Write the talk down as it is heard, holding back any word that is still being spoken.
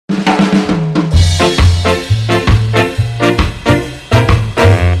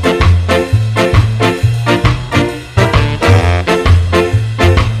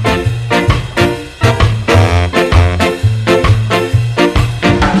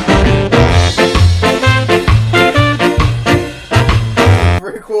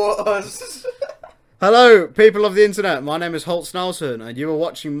was. Hello, people of the internet. My name is Holt Snelson, and you are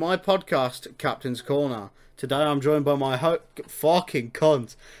watching my podcast, Captain's Corner. Today I'm joined by my fucking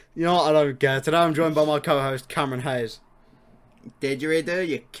cunt. You know what? I don't care. Today I'm joined by my co-host, Cameron Hayes. Didgeridoo,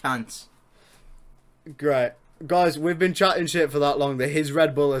 you cunt. Great. Guys, we've been chatting shit for that long that his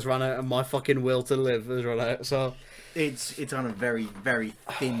Red Bull has run out and my fucking will to live has run out, so... It's on a very, very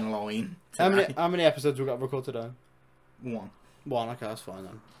thin line today. How many episodes we got to record today? One, okay, that's fine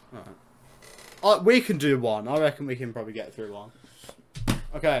then. Alright. We can do one. I reckon we can probably get through one.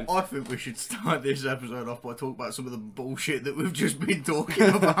 Okay. I think we should start this episode off by talking about some of the bullshit that we've just been talking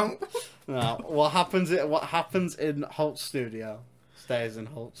about. No, what happens in Holt's studio stays in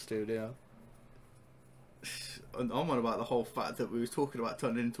Holt's studio. I'm on about the whole fact that we was talking about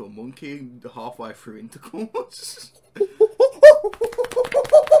turning into a monkey halfway through intercourse.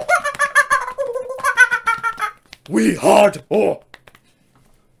 We hard or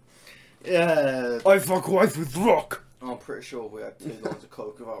yeah. I fuck wife with rock. I'm pretty sure we had 2 lines of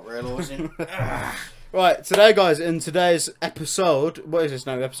coke without realising. Right, today guys, in today's episode, what is this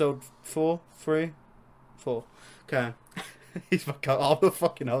now? Episode 4? 3? 4. Okay. I'm the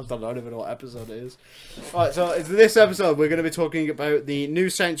fucking host, I don't even know what episode it is. Right, so in this episode we're going to be talking about the new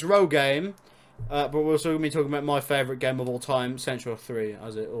Saints Row game, but we're also going to be talking about my favourite game of all time, Saints Row 3,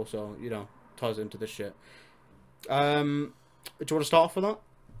 as it also, you know, ties into this shit. Do you want to start off with that?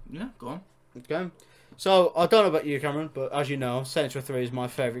 Yeah, go on. Okay. So, I don't know about you, Cameron, but as you know, Saints Row 3 is my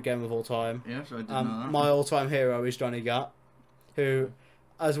favourite game of all time. Yes, I did know that. My all-time hero is Johnny Gat, who...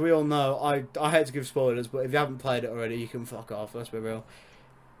 As we all know, I hate to give spoilers, but if you haven't played it already, you can fuck off, let's be real.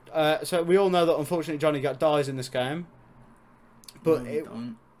 So we all know that unfortunately Johnny Gat dies in this game. But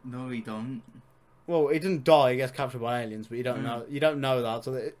No, he don't. Well, he didn't die, he gets captured by aliens, but you don't know that.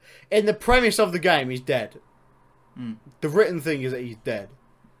 So in the premise of the game, he's dead. The written thing is that he's dead.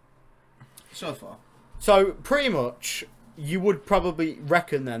 So far. So pretty much, you would probably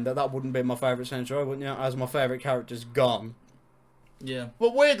reckon then that wouldn't be my favourite Saints Row, wouldn't you? As my favourite character's gone. Yeah.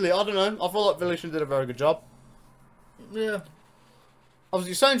 But weirdly, I don't know. I feel like Volition did a very good job. Yeah.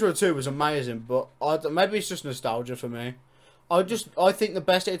 Obviously, Saints Row 2 was amazing, but maybe it's just nostalgia for me. I think the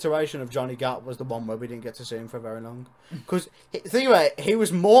best iteration of Johnny Gat was the one where we didn't get to see him for very long. Because, think about it, he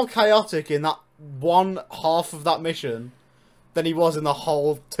was more chaotic in that one half of that mission than he was in the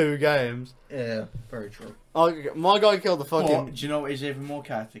whole 2 games. Yeah, very true. My guy killed the fucking... But, do you know what he's even more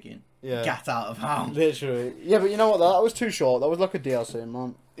chaotic in? Yeah. Gat out of hell. Literally. Yeah, but you know what, that was too short. That was like a DLC,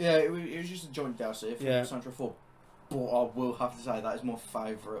 man. Yeah, it was just a joint DLC for Saints Row 4. But I will have to say that is my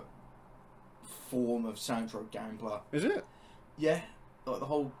favourite form of Saints Row gameplay. Is it? Yeah. Like the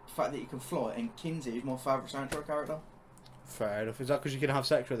whole fact that you can fly, and Kinsey is my favourite Saints Row character. Fair enough. Is that because you can have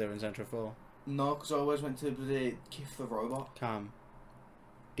sex with her in Saints Row 4? No, because I always went to the Kith the Robot. Cam,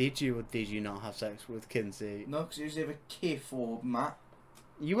 did you or did you not have sex with Kinsey? No, because it was either Kith or Matt.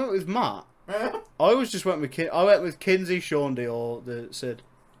 You went with Matt? I always just went with I went with Kinsey, Shaundy, or the Sid.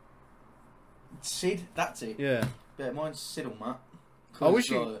 Sid? That's it? Yeah. Yeah, mine's Sid or Matt. I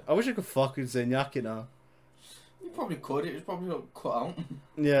wish I could fucking Zinyak, you know. You probably could. It was probably not cut out.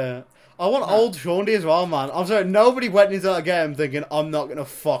 Yeah. I want old Shaundy as well, man. I'm sorry, nobody went into that game thinking, I'm not going to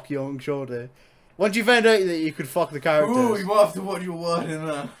fuck young Shaundy. Once you found out that you could fuck the characters... Ooh, you might have to watch your word in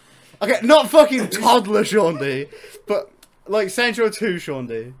there. Okay, not fucking toddler Shaundy, but like Saints Row 2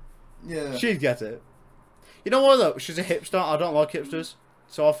 Shaundy. Yeah. She'd get it. You know what though? She's a hipster. I don't like hipsters.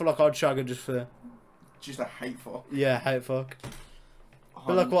 So I feel like I'd shag her just for... Just a hate fuck. Yeah, hate fuck.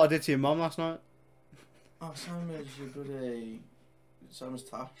 But like what I did to your mum last night. Oh, Sam is a good Sam is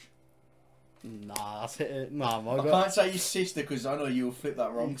Tash. Nah, that's it. Nah, my God. I can't say your sister because I know you'll fit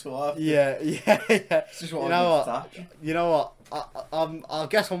that wrong to her. Yeah. This is what You know what? I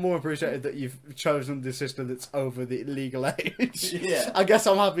guess I'm more appreciated that you've chosen the sister that's over the legal age. Yeah. I guess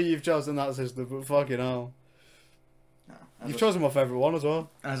I'm happy you've chosen that sister, but fucking hell. You've chosen my favourite one as well.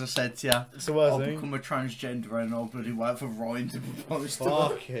 As I said, yeah. It's the worst I'll thing. become a transgender and I'll bloody wait for Ryan to propose to me.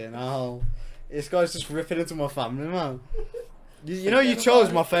 Fucking hell. This guy's just ripping into my family, man. You know you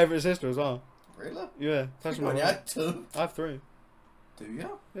chose my favourite sister as well. Really? Yeah. You only had 2. I have 3. Do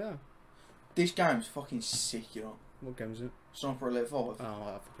you? Yeah. This game's fucking sick, you know. What game is it? Sniper Elite 5. Oh,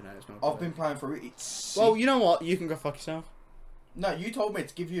 I fucking hate it. I've been playing through it. It's sick. Well, you know what? You can go fuck yourself. No, you told me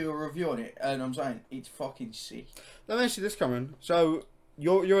to give you a review on it, and I'm saying it's fucking sick. Let me ask you this, Cameron. So,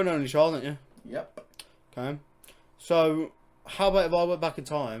 you're an only child, aren't you? Yep. Okay. So, how about if I went back in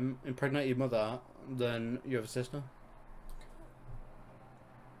time, impregnated your mother, then you have a sister?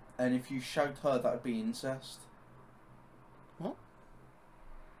 And if you shagged her, that would be incest. What?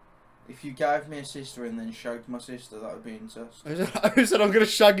 If you gave me a sister and then shagged my sister, that would be incest. Who said I'm going to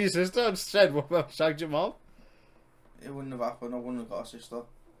shag your sister? I just said, what about shagged your mom? It wouldn't have happened. I wouldn't have got a sister.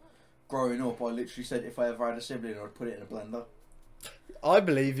 Growing up, I literally said if I ever had a sibling, I'd put it in a blender. I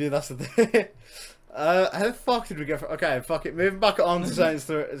believe you, that's the thing. How the fuck did we get from... Okay, fuck it. Moving back on to Saints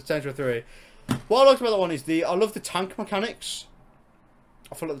 3. What I liked about that one is I love the tank mechanics.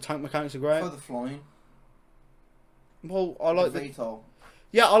 I feel like the tank mechanics are great. For the flying. Well, I like the VTOL.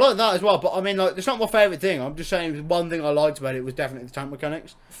 Yeah, I like that as well, but I mean, like, it's not my favourite thing. I'm just saying one thing I liked about it was definitely the tank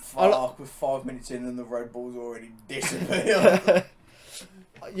mechanics. Fuck, we're 5 minutes in and the Red Bull's already disappeared.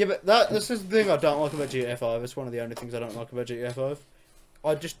 Yeah, but that's just the thing I don't like about GTA 5. It's one of the only things I don't like about GTA 5.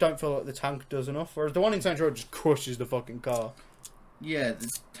 I just don't feel like the tank does enough, whereas the one in Saints Row just crushes the fucking car. Yeah, the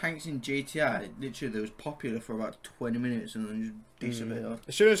tanks in GTA, literally, they was popular for about 20 minutes and then just disappeared.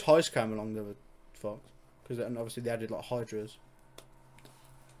 As soon as Heist came along, they were fucked. Because then obviously they added, like, Hydras.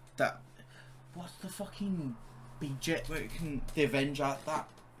 What's the fucking big jet where it can... The Avenger, that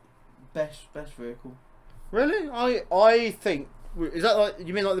best vehicle. Really? I think... Is that like...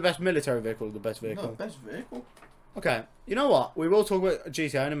 You mean like the best military vehicle or the best vehicle? No, best vehicle. Okay. You know what? We will talk about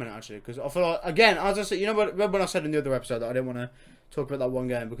GTA in a minute, actually. Because I feel like... Again, as I said... You know what? Remember when I said in the other episode that I didn't want to talk about that one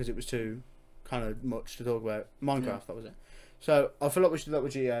game because it was too kind of much to talk about? Minecraft, that was it. So, I feel like we should do that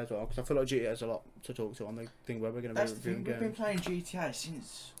with GTA as well. Because I feel like GTA has a lot to talk to on the thing where we're going to be reviewing games. We've been playing GTA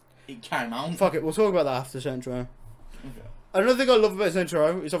since... It came out. Fuck it, we'll talk about that after Saints Row. Okay. Another thing I love about Saints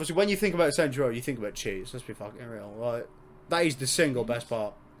Row is obviously when you think about Saints Row, you think about cheats. Let's be fucking real, right? That is the single best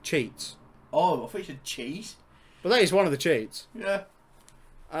part. Cheats. Oh, I thought you said cheese. But that is one of the cheats. Yeah.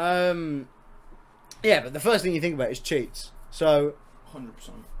 Yeah, but the first thing you think about is cheats. So, 100%.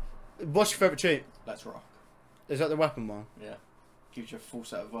 what's your favourite cheat? Let's rock. Is that the weapon one? Yeah. Gives you a full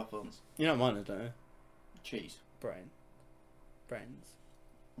set of weapons. You know what mine is, don't you? Cheese. Brains.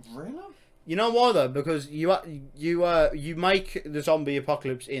 Really? You know why though? Because you make the zombie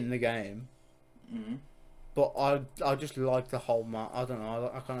apocalypse in the game, but I just like the whole map. I don't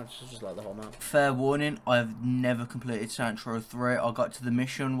know. I kind of just like the whole map. Fair warning: I've never completed Saints Row 3. I got to the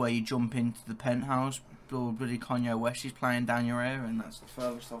mission where you jump into the penthouse. Bloody Kanye West is playing down your ear, and that's the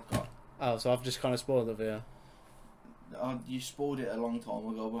furthest I've got. Oh, so I've just kind of spoiled it for you. You spoiled it a long time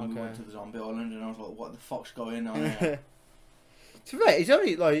ago when we went to the zombie island, and I was like, "What the fuck's going on here?" To be fair, it's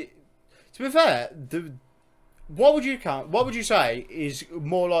only like. To be fair, what would you say is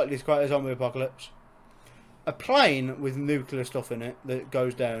more likely to create a zombie apocalypse? A plane with nuclear stuff in it that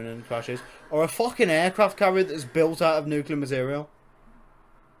goes down and crashes, or a fucking aircraft carrier that's built out of nuclear material?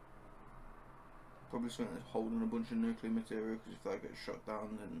 Probably something that's holding a bunch of nuclear material, because if that gets shut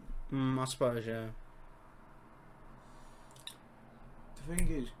down, then... I suppose, yeah. The thing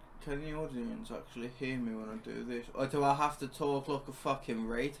is, can the audience actually hear me when I do this? Or do I have to talk like a fucking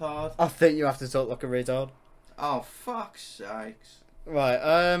retard? I think you have to talk like a retard. Oh, fuck's sakes. Right,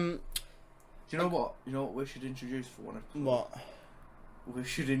 Do you know what? You know what we should introduce for one episode? What? We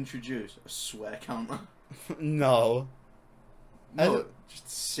should introduce a swear counter. No. No, just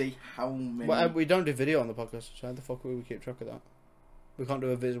to see how many... Well, we don't do video on the podcast, so how the fuck will we keep track of that? We can't do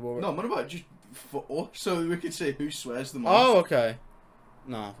a visible... No, what about just for us, so we can see who swears the most? Oh, okay.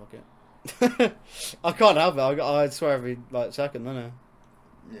 Nah, fuck it. I can't have it. I swear every second, don't I?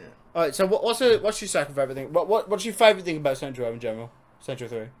 Yeah. Alright, so what's your second favourite thing? What's your favourite thing about Saints Row in general? Saints Row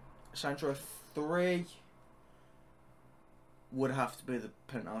 3? Saints Row 3 would have to be the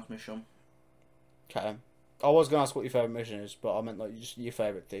penthouse mission. Okay. I was going to ask what your favourite mission is, but I meant like just your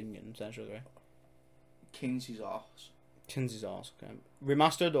favourite thing in Saints Row 3. Kinsey's arse. Kinsey's arse, okay.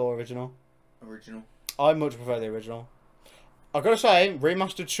 Remastered or original? Original. I much prefer the original. I've got to say,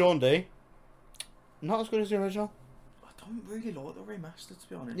 remastered Sean D, not as good as the original. I don't really like the remastered, to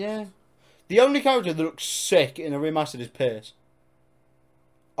be honest. Yeah. The only character that looks sick in the remastered is Pierce.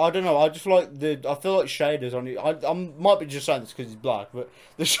 I don't know, I just like I feel like shaders on it. I might be just saying this because he's black, but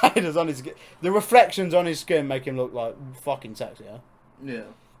the shaders on his... The reflections on his skin make him look like fucking sexy, yeah? Yeah.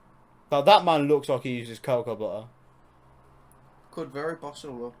 But that man looks like he uses cocoa butter. Could very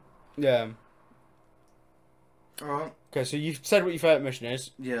possible. Yeah. Alright. Okay, so you've said what your favourite mission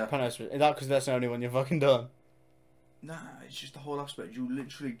is. Yeah. Is that because that's the only one you've fucking done? Nah, it's just the whole aspect. You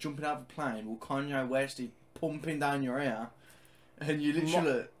literally jumping out of a plane with Kanye West pumping down your ear, and you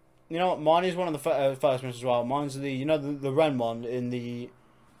literally... You know what? Mine is one of the first missions as well. Mine's the Ren one in the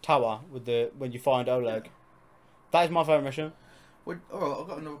tower with when you find Oleg. Yeah. That is my favourite mission. Well, alright, I've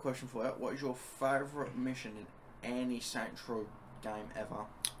got another question for you. What is your favourite mission in any Saints Row game ever?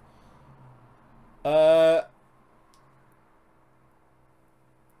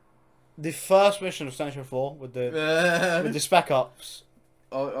 The first mission of Saints Row 4 with the Spec Ops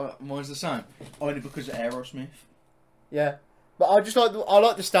Mine's the same. Only because of Aerosmith. Yeah. But I just like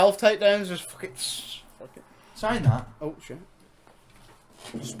the stealth takedowns. Just fucking. Saying that. Oh shit.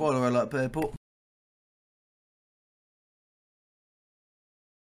 Spoiler alert, people.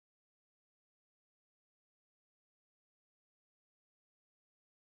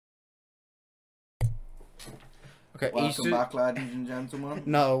 Okay, Welcome back, ladies and gentlemen.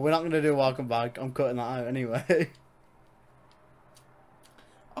 No, we're not going to do welcome back. I'm cutting that out anyway.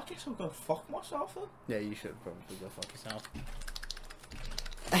 I guess I'll go fuck myself then. Yeah, you should probably go fuck yourself.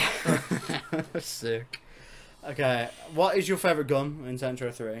 Sick. Okay, what is your favourite gun in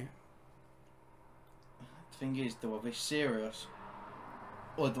Centro 3? The thing is, do I be serious?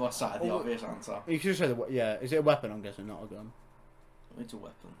 Or do I say the obvious answer? You should say yeah. Is it a weapon? I'm guessing, not a gun. It's a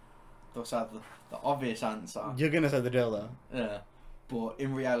weapon. Do I say the obvious answer? You're gonna say the dildo. Yeah. But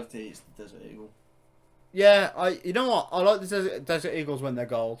in reality, it's the Desert Eagle. Yeah, you know what? I like the Desert Eagles when they're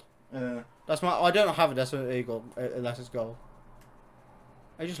gold. Yeah. That's I don't have a Desert Eagle unless it's gold.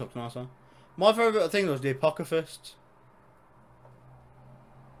 It just looks nicer. My favourite thing was the Apocryphist.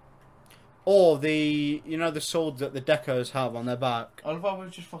 Or the swords that the Decos have on their back. I love how we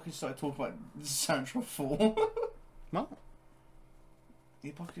just fucking started talking about Central 4. What?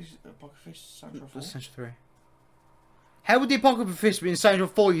 The Apocryphist Central 4? Central 3. How would the Apocryphist be in Central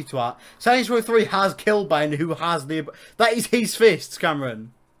 4, you twat? Central 3 has Killbane, who has the... That is his fists,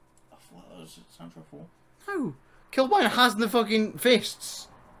 Cameron. I thought that was Central 4. No. Killbane has the fucking fists.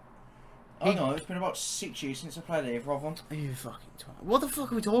 I know, it's been about 6 years since I played either of them. You fucking twat. What the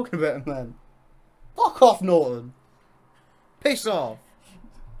fuck are we talking about, man? Fuck off, Norton. Piss off.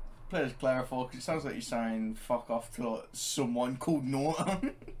 Please clarify, because it sounds like you're saying fuck off to like, someone called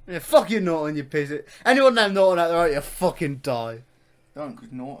Norton. Yeah, fuck you, Norton, you piss it. Anyone named Norton out there, you fucking die. Don't,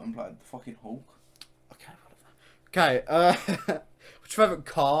 because Norton played the fucking Hulk. Okay, what's your favourite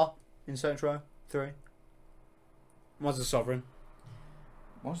car in Centro 3? Mine's the Sovereign.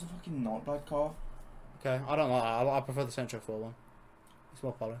 What's the fucking Nightblade car? Okay, I don't know. I prefer the Centro 4 one. It's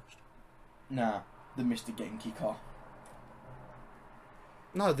more polished. Nah, the Mr. Genki car.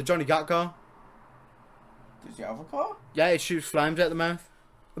 No, the Johnny Gat car. Does he have a car? Yeah, it shoots flames out the mouth.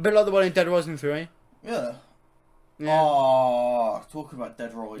 A bit like the one in Dead Rising 3. Yeah. Yeah. Oh, talking about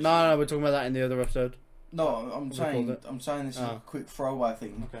Dead Rising. No, we're talking about that in the other episode. No, I'm saying this is a quick throwaway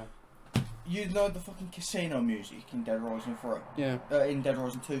thing. Okay. You know the fucking casino music in Dead Rising 3? Yeah. In Dead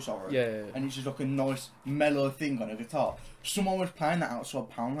Rising 2, sorry. Yeah. And it's just like a nice mellow thing on a guitar. Someone was playing that outside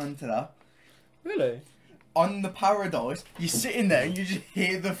Poundland today. Really? On the Paradise, you're sitting there and you just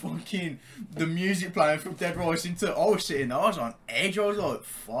hear the music playing from Dead Rising 2. I was sitting there, I was on edge, I was like,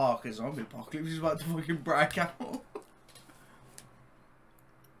 fuck, a zombie apocalypse is about to fucking break out.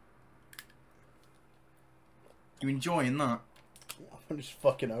 You enjoying that? I just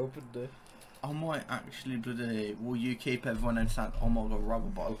fucking opened it. I might actually bloody... Will you keep everyone entertained? I might go grab a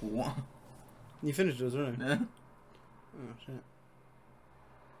bottle of water. You finished it, wasn't it? Yeah. Oh, shit.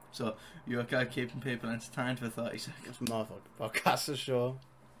 So, you okay keeping people entertained for 30 seconds? It's my fucking podcast for sure.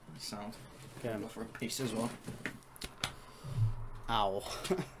 Sound. Okay. Go for a piece as well. Ow.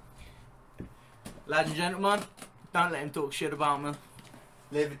 Ladies and gentlemen, don't let him talk shit about me.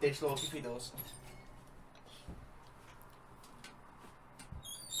 Leave a dish like if he does.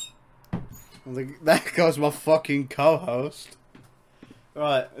 There goes my fucking co-host.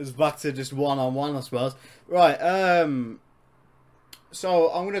 Right, it's back to just one-on-one, I suppose. Right,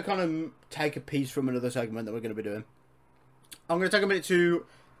 so I'm going to kind of take a piece from another segment that we're going to be doing. I'm going to take a minute to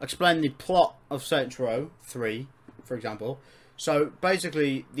explain the plot of Saints Row 3, for example. So,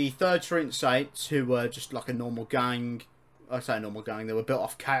 basically, the 3rd Street Saints, who were just like a normal gang, I say normal gang, they were built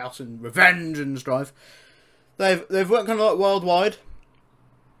off chaos and revenge and strife. They've worked kind of like worldwide.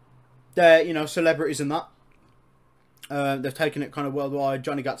 They're, celebrities and that. They've taken it kind of worldwide.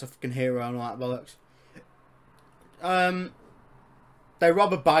 Johnny Gat's a fucking hero and all that bollocks. They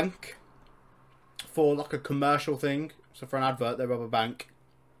rob a bank for like a commercial thing. So for an advert, they rob a bank,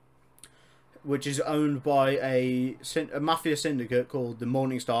 which is owned by a mafia syndicate called the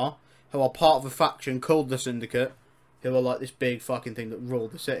Morning Star, who are part of a faction called the Syndicate, who are like this big fucking thing that rule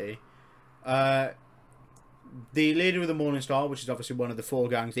the city. The leader of the Morning Star, which is obviously one of the 4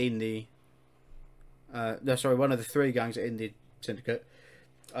 gangs in the... one of the 3 gangs in the Syndicate.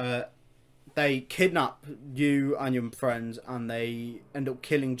 They kidnap you and your friends, and they end up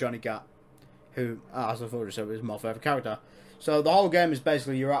killing Johnny Gat, who, as I've already said, is my favourite character. So the whole game is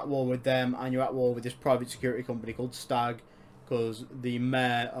basically you're at war with them, and you're at war with this private security company called Stag, because the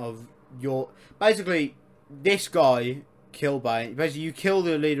mayor of your... Basically, this guy, Killbane, basically you kill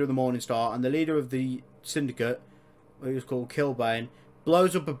the leader of the Morning Star, and the leader of the Syndicate, who was called Killbane,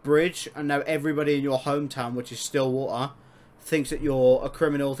 blows up a bridge, and now everybody in your hometown, which is Stillwater, thinks that you're a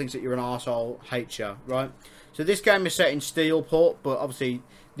criminal, thinks that you're an arsehole, hates you, right? So this game is set in Steelport, but obviously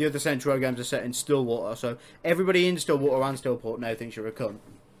the other Saints Row games are set in Stillwater, so everybody in Stillwater and Steelport now thinks you're a cunt.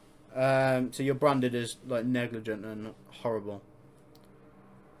 So you're branded as like negligent and horrible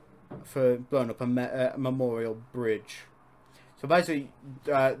for blowing up a memorial bridge. So basically,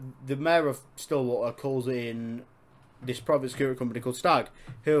 the mayor of Stillwater calls in this private security company called Stag,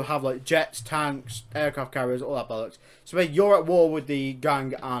 who have like jets, tanks, aircraft carriers, all that bollocks. So basically, you're at war with the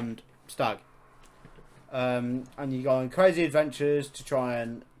gang and Stag. And you go on crazy adventures to try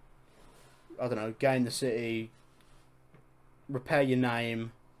and, I don't know, gain the city, repair your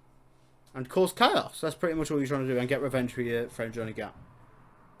name, and cause chaos. That's pretty much all you're trying to do, and get revenge for your friend Johnny Gap.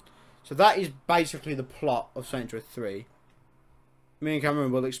 So that is basically the plot of Saints Row 3. Me and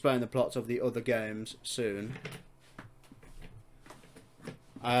Cameron will explain the plots of the other games soon.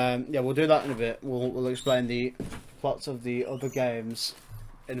 Yeah, we'll do that in a bit. We'll explain the plots of the other games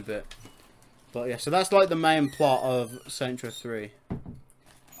in a bit. But yeah, so that's like the main plot of Saints Row 3.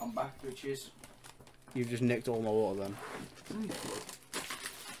 I'm back, bitches. You've just nicked all my water then.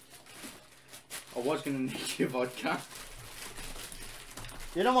 I was going to nick your vodka.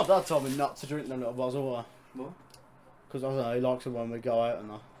 You know my dad told me not to drink them little bottles of water. What? Because I don't know, he likes it when we go out and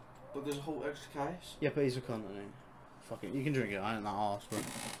that. But there's a whole extra case. Yeah, but he's a cunt, isn't he? Fuck it, you can drink it, I ain't that arse, but...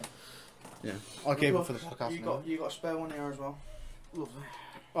 Yeah, I'll keep it for the podcast. You got a spare one here as well. Lovely.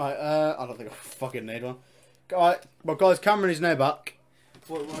 Right, I don't think I fucking need one. Alright, well guys, Cameron is now back.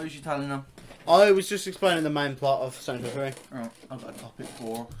 What was you telling them? I was just explaining the main plot of Saints Row 3. Right, I've got a topic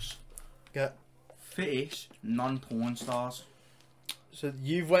for us. Get. Fittest non-porn stars. So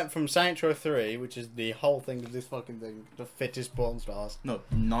you've went from Saints Row 3, which is the whole thing of this fucking thing, to fittest porn stars. No,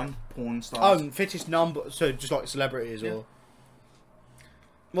 non-porn stars. Oh, fittest so just like celebrities or...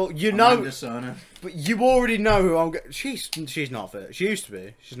 Well, you Amanda know... Serna. But you already know who I'm... She's not fit. She used to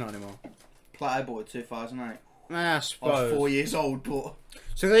be. She's not anymore. Playboy 2008. I I suppose. was 4 years old, but...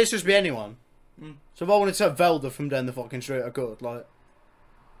 So could this just be anyone? Mm. So if I wanted to have Velda from down the fucking street, I could, like...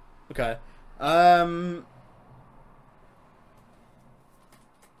 Okay.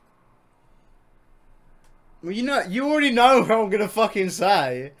 Well, you already know what I'm gonna fucking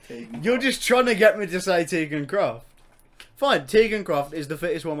say. You're just trying to get me to say Tegan Croft. Fine, Tegan Croft is the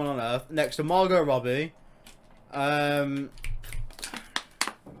fittest woman on earth, next to Margot Robbie. Fuck,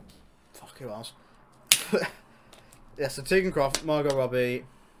 who else? Yeah, so Tegan Croft, Margot Robbie.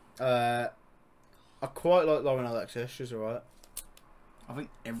 I quite like Lauren Alexis, she's alright. I think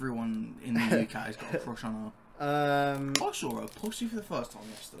everyone in the UK has got a crush on her. I saw her pussy for the first time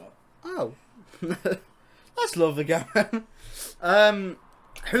yesterday. Oh. That's lovely, Gavin.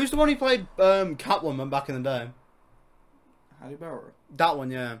 Who's the one who played Catwoman back in the day? Halle Berry. That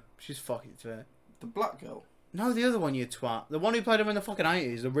one, yeah. She's fucking fit. The black girl. No, the other one, you twat. The one who played him in the fucking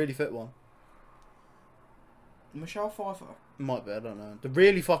 80s, the really fit one. Michelle Pfeiffer. Might be, I don't know. The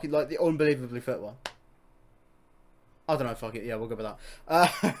really fucking, like, the unbelievably fit one. I don't know, fuck it. Yeah, we'll go with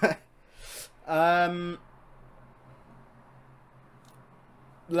that.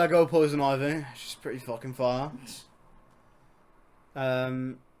 Lego Poison Ivy. She's pretty fucking fire.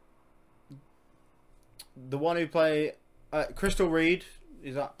 The one who played Crystal Reed,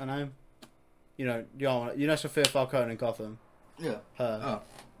 is that her name? You know Sophia Falcone in Gotham. Yeah. Her. Oh.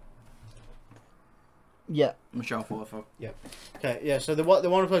 Yeah. Michelle Pfeiffer. Yeah. Okay. Yeah. So the one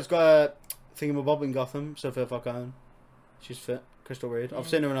who plays Thingamabob in Gotham, Sophia Falcone. She's fit. Crystal Reed. I've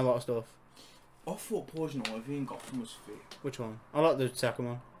seen her in a lot of stuff. I thought Poison Ivy in Gotham was fit. Which one? I like the second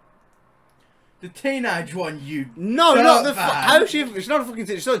one. The teenage one, you. No, not the. How she? She's not a fucking.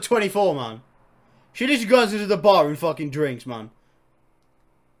 She's like 24, man. She literally goes into the bar and fucking drinks, man.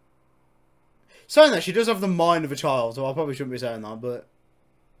 Saying that, she does have the mind of a child, so I probably shouldn't be saying that, but...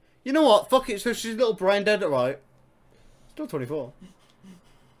 You know what? Fuck it, so she's a little brain dead, right? Still 24.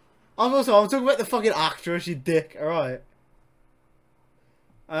 I'm talking about the fucking actress, you dick, alright?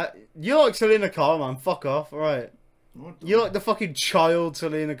 You're like Selena Kyle, man. Fuck off, alright? You're like the fucking child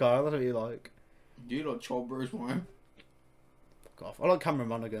Selena Kyle, that's what you like. You like Child Bruce Wayne? Fuck off. I like Cameron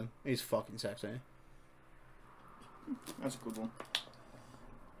Monaghan. He's fucking sexy. That's a good one.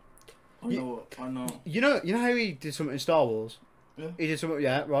 I know. You know how he did something in Star Wars? Yeah. He did something,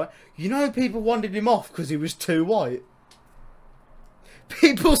 yeah, right. You know people wanted him off because he was too white?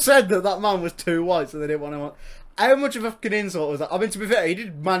 People said that man was too white, so they didn't want him on. How much of a fucking insult was that? I mean, to be fair, he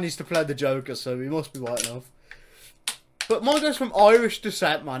did manage to play the Joker, so he must be white enough. But my guy's from Irish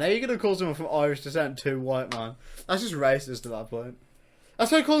descent, man. How are you going to call someone from Irish descent too white, man? That's just racist at that point.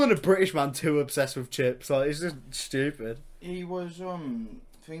 That's like calling a British man too obsessed with chips. Like, it's just stupid. He was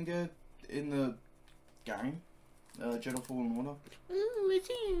finger in the game, Jedi Fallen Order.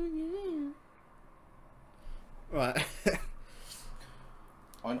 Right.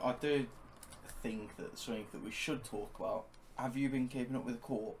 I do think that something that we should talk about. Have you been keeping up with the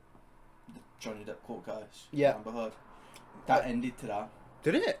court, the Johnny Depp court case? Yeah. Amber Heard. That ended today.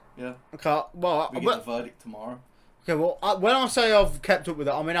 Did it? Yeah. Okay. Well, We get the verdict tomorrow. okay. Well, when I say I've kept up with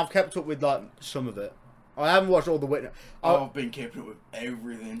it, I mean I've kept up with like some of it. I haven't watched all the witness. I've been keeping up with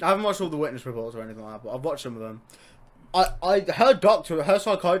everything. I haven't watched all the witness reports or anything like that, but I've watched some of them. Her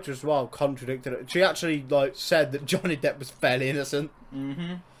psychiatrist as well contradicted it. She actually like said that Johnny Depp was fairly innocent.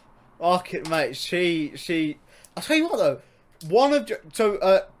 Mm-hmm. Fuck it, mate. She. I'll tell you what though.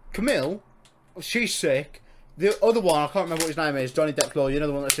 Camille, she's sick. The other one, I can't remember what his name is. Johnny Depp's lawyer. You know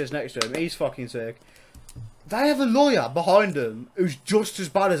the one that sits next to him. He's fucking sick. They have a lawyer behind them who's just as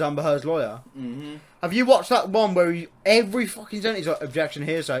bad as Amber Heard's lawyer. Mm-hmm. Have you watched that one where every fucking sentence like objection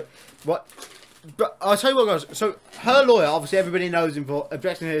hearsay? What? But I'll tell you what, guys. So her lawyer, obviously everybody knows him for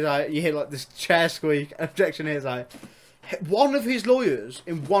objection hearsay. You hear like this chair squeak, objection hearsay. One of his lawyers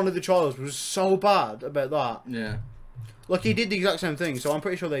in one of the trials was so bad about that. Yeah. Like he did the exact same thing. So I'm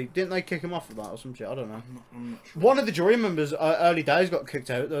pretty sure they kick him off for that or some shit. I don't know. I'm not sure. One of the jury members early days got kicked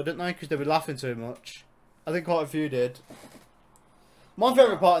out though, didn't they? Because they were laughing too much. I think quite a few did. My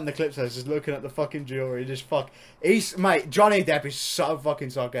favourite part in the clip is just looking at the fucking jury, mate, Johnny Depp is so fucking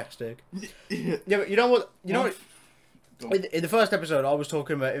sarcastic. Yeah, but you know what? In the first episode, I was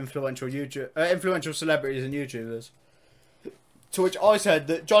talking about influential celebrities and YouTubers. To which I said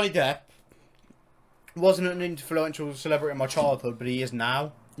that Johnny Depp wasn't an influential celebrity in my childhood, but he is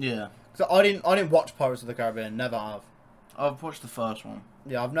now. Yeah. So I didn't watch Pirates of the Caribbean, never have. I've watched the first one.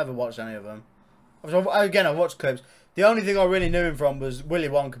 Yeah, I've never watched any of them. Again, I've watched clips. The only thing I really knew him from was Willy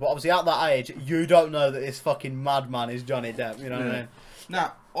Wonka, but obviously at that age, you don't know that this fucking madman is Johnny Depp, you know what I mean?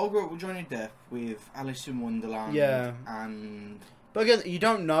 Now, I grew up with Johnny Depp, with Alice in Wonderland, Yeah. and... But again, you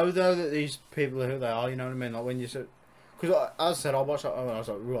don't know, though, that these people are who they are, you know what I mean? Like, when you said... Because, as I said, I watched that when I was,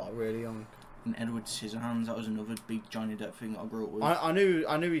 like, really young. And Edward Scissorhands, that was another big Johnny Depp thing I grew up with. I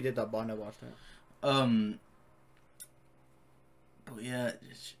knew he did that, but I never watched it. But yeah...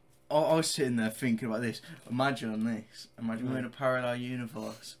 I was sitting there thinking about this. Imagine this. Imagine we're in a parallel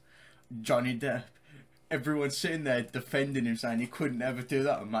universe. Johnny Depp. Everyone's sitting there defending him, saying he couldn't ever do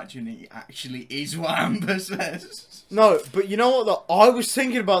that. Imagine he actually is what Amber says. No, but you know what? Though? I was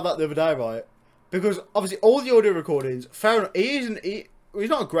thinking about that the other day, right? Because obviously all the audio recordings, fair enough, he's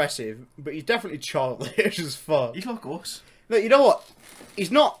not aggressive, but he's definitely childish as fuck. He's like us. Look, you know what?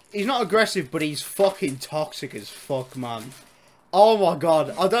 He's not aggressive, but he's fucking toxic as fuck, man. Oh my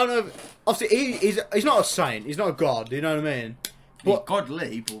god, I don't know. Obviously, he's not a saint. He's not a god. You know what I mean? But, he's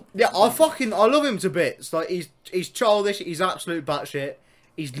godly, but yeah, I love him to bits. Like he's childish. He's absolute batshit.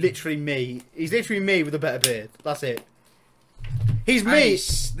 He's literally me. He's literally me with a better beard. That's it. He's me.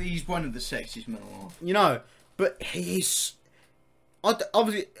 He's one of the sexiest men alive. You know, but he's.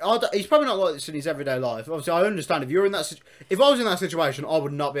 He's probably not like this in his everyday life. Obviously, I understand if I was in that situation, I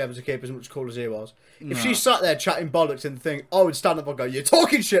would not be able to keep as much cool as he was. If she sat there chatting bollocks in the thing, I would stand up and go, "You're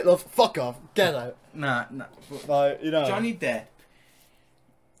talking shit, love. Fuck off. Get out." Nah. Like, you know, Johnny Depp.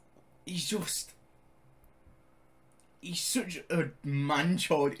 He's such a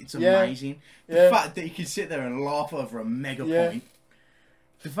man-child. It's amazing. The fact that he can sit there and laugh over a mega point.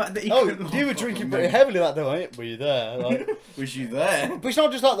 The fact that you were drinking pretty heavily that night. Were you there? Like, was you there? But it's not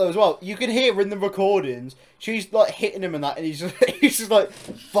just that though as well. You can hear in the recordings, she's like hitting him and that, and he's just like,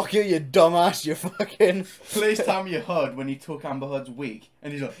 "Fuck you, you dumbass, you fucking." Please tell me you heard when he took Amber Heard's wig,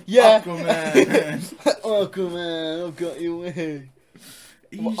 and he's like, "Yeah, Aquaman, Aquaman, I've got your wig."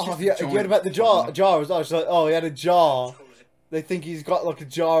 You heard about the jar as well. She's like, "Oh, he had a jar." They think he's got like a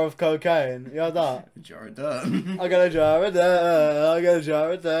jar of cocaine. You heard that? A jar of dirt. I got a jar of dirt. I got a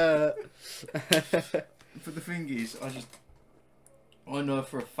jar of dirt. But the thing is, I know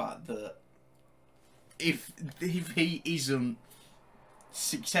for a fact that if he isn't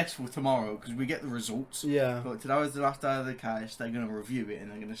successful tomorrow, because we get the results. Yeah. But today was the last day of the case. They're going to review it and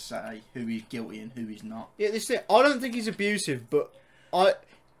they're going to say who he's guilty and who he's not. Yeah, this thing. I don't think he's abusive, but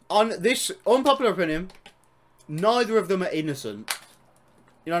on this unpopular opinion. Neither of them are innocent.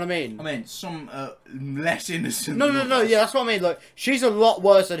 You know what I mean? I mean, some are less innocent. No. Yeah, that's what I mean. Like, she's a lot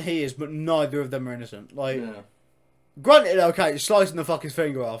worse than he is, but neither of them are innocent. Like, granted, okay, slicing the fucking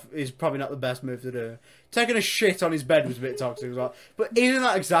finger off is probably not the best move to do. Taking a shit on his bed was a bit toxic as well. But isn't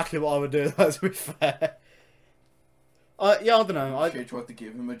that exactly what I would do? To be fair. Yeah, I don't know. She tried to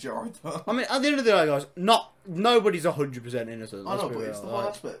give him a jar. I mean, at the end of the day, guys, nobody's 100% innocent. I know, but it's the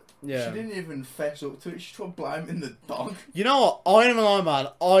worst bit. Yeah. She didn't even fess up to it. She tried blaming the dog. You know what? I ain't gonna lie,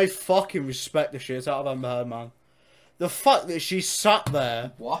 man. I fucking respect the shit out of Amber Heard, man. The fact that she sat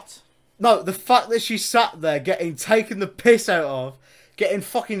there... What? No, the fact that she sat there getting taken the piss out of, getting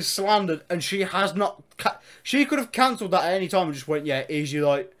fucking slandered, and she has not... She could have cancelled that at any time and just went, yeah, easy,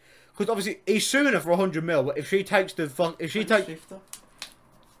 like... Because obviously, he's suing her for 100 mil, but if she takes the... If she takes...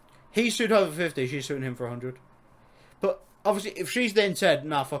 He sued her for 50, she's suing him for 100. But, obviously, if she's then said,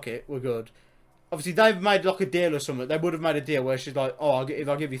 nah, fuck it, we're good. Obviously, they've made, like, a deal or something. They would have made a deal where she's like, oh, if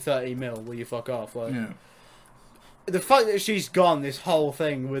I give you 30 mil, will you fuck off? Like, yeah. The fact that she's gone this whole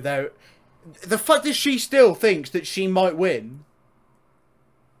thing without... The fact that she still thinks that she might win...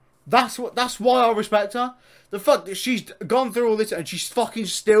 That's why I respect her. The fact that she's gone through all this and she fucking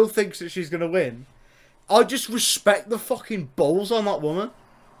still thinks that she's going to win. I just respect the fucking balls on that woman.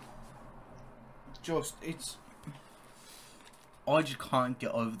 I just can't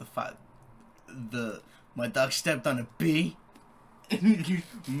get over the fact that my dog stepped on a bee.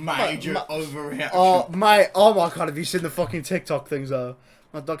 Major overreaction. Oh, mate. Oh my god, have you seen the fucking TikTok things though?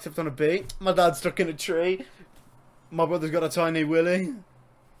 My dog stepped on a bee. My dad's stuck in a tree. My brother's got a tiny willy.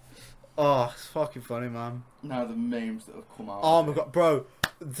 Oh, it's fucking funny, man. Now the memes that have come out. Oh my god, bro.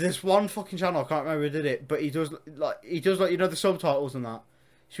 This one fucking channel, I can't remember who did it, but he does like you know the subtitles and that.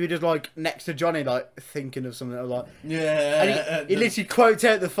 So he does like next to Johnny like thinking of something like yeah. And he literally quotes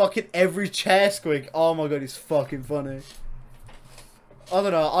out the fucking every chair squeak. Oh my god, it's fucking funny. I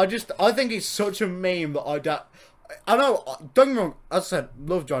don't know. I think it's such a meme that I know. Don't get me wrong. As I said,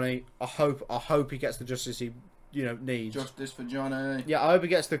 love Johnny. I hope he gets the justice he needs. Justice for Johnny. Yeah, I hope he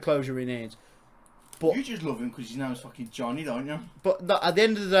gets the closure he needs. But you just love him because his name's fucking Johnny, don't you? But at the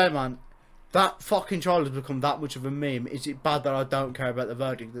end of the day, man, that fucking child has become that much of a meme. Is it bad that I don't care about the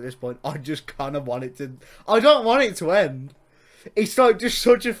verdict at this point? I just kind of want it to... I don't want it to end. It's like just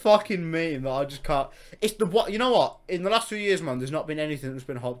such a fucking meme that I just can't... It's the what? You know what? In the last few years, man, there's not been anything that's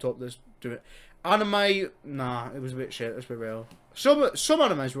been hyped up that's doing it. Anime, nah, it was a bit shit. Let's be real. Some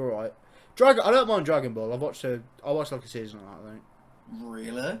animes were alright. I don't mind Dragon Ball. I watched like a season of that, I think.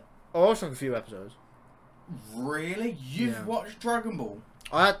 Really? I watched like a few episodes. Really? You've watched Dragon Ball?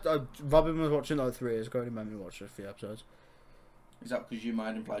 Robin was watching like 3 years ago and he made me watch a few episodes. Is that because you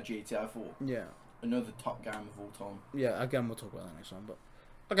made him play GTA 4? Yeah. Another top game of all time. Yeah, again, we'll talk about that next time. But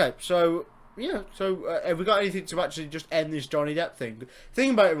okay, so yeah, have we got anything to actually just end this Johnny Depp thing?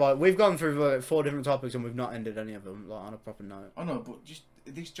 Think about it, right? We've gone through like 4 different topics and we've not ended any of them like on a proper note. I know, but just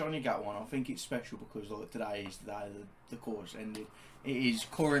this Johnny Depp one, I think it's special because like today is the day the course ended. It is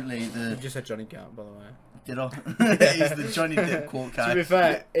currently the... You just said Johnny Depp, by the way. Did I? It is the Johnny Depp court case.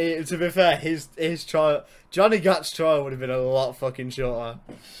 To be fair, his trial, Johnny Depp's trial would have been a lot fucking shorter.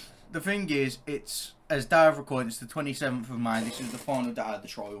 The thing is, it's, as day of recording, it's the 27th of May. This is the final day of the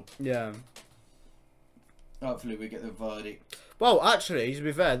trial. Yeah. Hopefully we get the verdict. Well, actually, to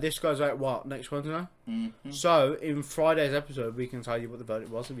be fair, this goes out, what, next Wednesday? Mm-hmm. So, in Friday's episode, we can tell you what the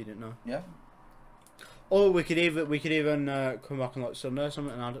verdict was if you didn't know. Yeah. Or we could even come back on like Sunday or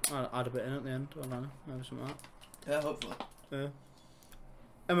something and add a bit in at the end. I don't know, maybe something like that. Yeah, hopefully. Yeah.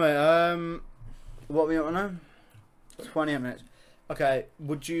 Anyway, what are we on now? 28 minutes. Okay,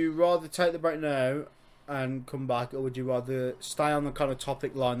 would you rather take the break now and come back, or would you rather stay on the kind of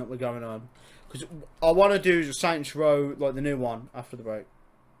topic line that we're going on? Because I want to do Saints Row, like the new one, after the break.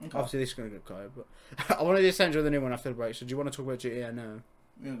 Okay. Obviously, this is going to get quiet, but I want to do Saints Row, the new one, after the break. So, do you want to talk about GTA now?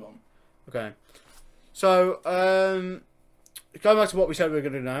 Yeah, go on. Okay. So, going back to what we said we were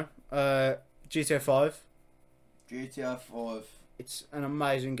going to do now, GTA 5. GTA 5. It's an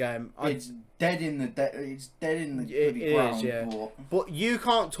amazing game. It's dead in the ground. Is, yeah. But you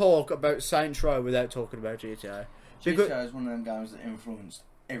can't talk about Saints Row without talking about GTA. GTA is one of them games that influenced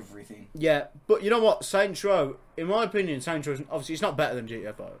everything. Yeah, but you know what? Saints Row, in my opinion, Saints Row, obviously, it's not better than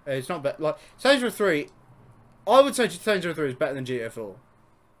GTA 5. It's not better. Like, Saints Row 3, I would say Saints Row 3 is better than GTA 4.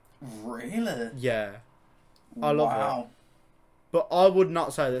 Really? Yeah. I love it. But I would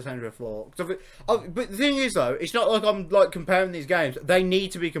not say that Saints Row 4. But the thing is, though, it's not like I'm like comparing these games. They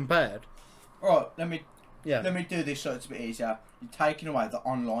need to be compared. Right, let me do this so it's a bit easier. You're taking away the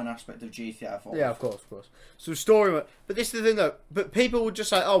online aspect of GTA 4. Yeah, of course. So story, but this is the thing, though. But people would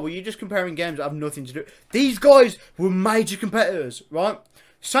just say, "Oh, well, you're just comparing games that have nothing to do." These guys were major competitors, right?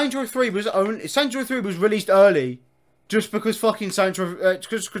 Saints Row 3 was released early. Just because fucking Saints Row...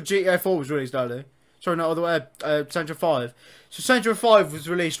 because GTA 4 was released early. Sorry, no, other way. Saints Row 5. So Saints Row 5 was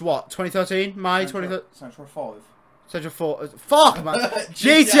released, what? 2013? May 2013? Saints Row 5. Saints Row 4... Fuck, man!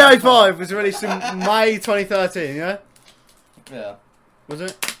 GTA 5 was released in May 2013, yeah? Yeah. Was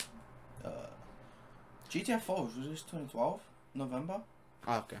it? GTA 4 was this 2012? November?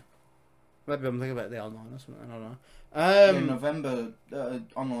 Ah, okay. Maybe I'm thinking about the online or something. I don't know. Yeah, November.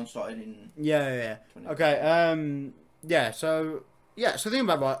 Online started in. Yeah. Okay. Yeah. So think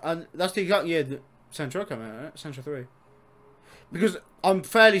about right, and that's the exact year that Central came out, right? Central 3. Because I'm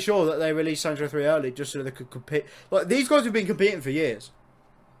fairly sure that they released Central 3 early just so they could compete. Like these guys have been competing for years.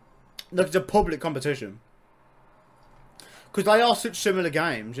 Like it's a public competition. Because they are such similar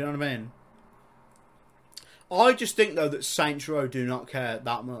games. You know what I mean? I just think though that Saints Row do not care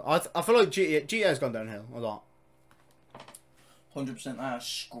that much. I feel like GTA's gone downhill a lot. 100% they are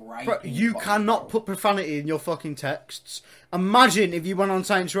scraping. Bro, you cannot put profanity in your fucking texts. Imagine if you went on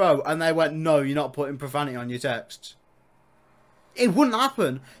Saints Row and they went, no, you're not putting profanity on your texts. It wouldn't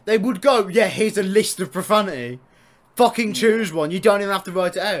happen. They would go, yeah, here's a list of profanity. Fucking choose one. You don't even have to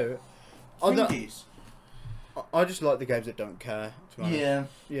write it out. I just like the games that don't care. Yeah.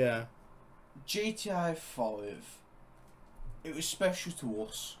 GTA 5, it was special to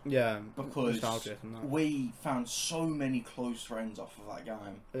us. Yeah. Because we found so many close friends off of that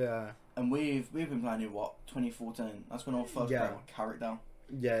game. Yeah. And we've been playing it, 2014? That's when I first played my character.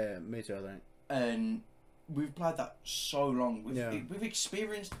 Yeah, me too, I think. And we've played that so long. We've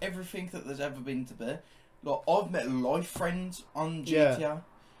experienced everything that there's ever been to be. Like, I've met life friends on GTA. Yeah.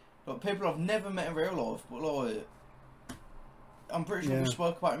 Like, people I've never met in real life, but like, I'm pretty sure we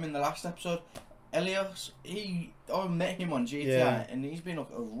spoke about him in the last episode. Elias, I met him on GTA, and he's been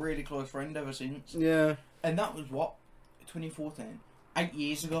like a really close friend ever since. Yeah. And that was 2014, 8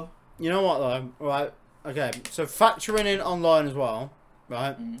 years ago. You know what though, right? Okay, so factoring in online as well,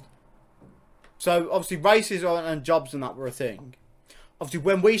 right? So obviously races and jobs and that were a thing. Obviously,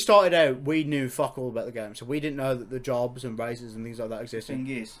 when we started out, we knew fuck all about the game, so we didn't know that the jobs and races and things like that existed. The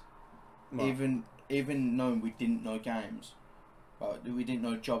thing is, even knowing we didn't know games. We didn't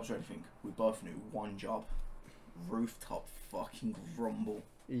know jobs or anything. We both knew one job. Rooftop fucking rumble.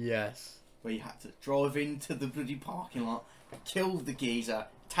 Yes. Where you had to drive into the bloody parking lot, kill the geezer,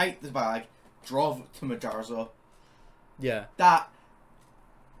 take the bag, drive to Madraza. Yeah. That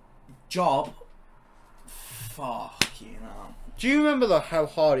job, fucking hell. Do you remember how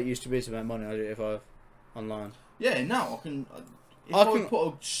hard it used to be to make money on GTA 5 online? Yeah, now I can... If I put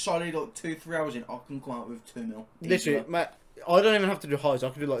a solid 2-3 hours in, I can come out with 2 mil. Literally, mate, I don't even have to do highs. I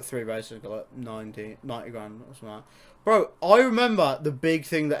could do like 3 races and get like 90 grand or something like that. Bro, I remember the big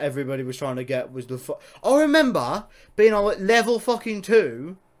thing that everybody was trying to get was I remember being on like level fucking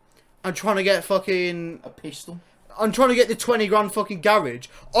 2 and trying to get fucking... A pistol? I'm trying to get the 20 grand fucking garage.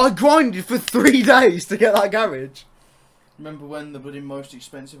 I grinded for 3 days to get that garage. Remember when the bloody most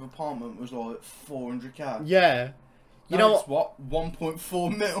expensive apartment was like 400k? Yeah. You know what?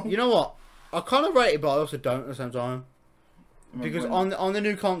 1.4 mil. You know what? I kind of rate it, but I also don't at the same time. Because on the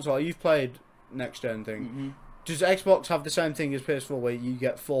new console, you've played next gen thing. Does Xbox have the same thing as PS4 where you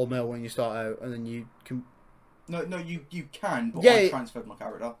get 4 mil when you start out and then you can... No, you can, but I transferred my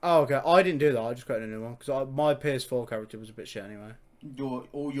character. Oh, okay. I didn't do that. I just created a new one because my PS4 character was a bit shit anyway.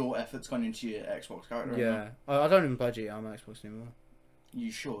 All your effort's gone into your Xbox character. Yeah. I don't even play GTA on my Xbox anymore. You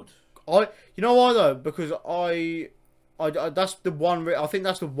should. You know why though? Because I that's the one... I think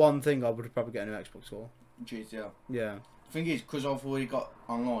that's the one thing I would probably get a new Xbox for. GTA. Yeah. The thing is, because I've already got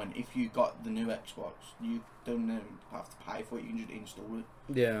online, if you got the new Xbox, you don't have to pay for it, you can just install it.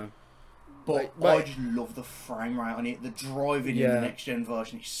 Yeah. But I just love the frame rate on it. The driving in the next gen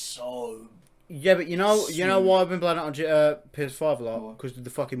version is so... Yeah, but you know why I've been playing it on PS5 a lot? Because of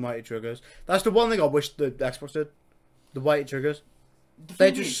the fucking weighted triggers. That's the one thing I wish the Xbox did. The weighted triggers.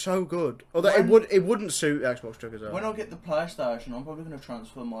 They're just so good. Although it wouldn't suit Xbox triggers though. When I get the PlayStation, I'm probably going to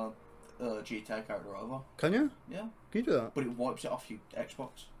transfer my GTA character over. Can you? Yeah. Can you do that? But it wipes it off your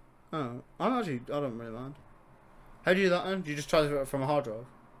Xbox. Oh, I don't really mind. How do you do that then? Do you just transfer it from a hard drive?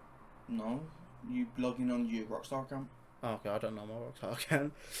 No. You log in on your Rockstar account. Oh, okay, I don't know my Rockstar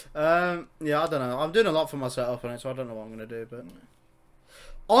account. Yeah, I don't know. I'm doing a lot for my setup on it, so I don't know what I'm going to do, but...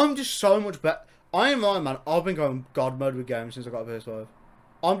 I'm just so much better... I ain't lying, man. I've been going God mode with games since I got a PS5.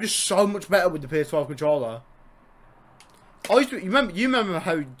 I'm just so much better with the PS5 controller. You remember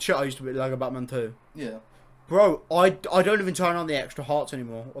how shit I used to be like a Batman 2? Yeah. Bro, I don't even turn on the extra hearts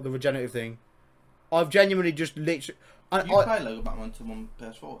anymore, or the regenerative thing. I've genuinely just literally... You play Lego Batman 2 on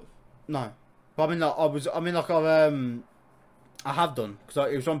PS5? No. But I have done, because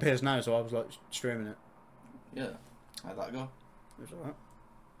it was on PS Now, so I was like streaming it. Yeah. How'd that go? It was alright.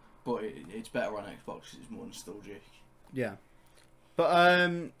 But it's better on Xbox, it's more nostalgic. Yeah. But,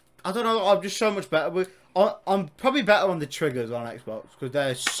 I don't know, I'm just so much better. I'm probably better on the triggers on Xbox, because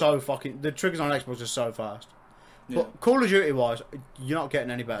they're so fucking... The triggers on Xbox are so fast. Yeah. But Call of Duty wise, you're not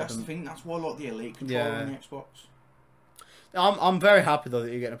getting any better. That's the thing. That's why I like the Elite controller Yeah. on the Xbox. I'm very happy though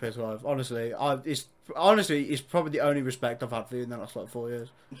that you're getting a PS5. Honestly, it's probably the only respect I've had for you in the last like 4 years.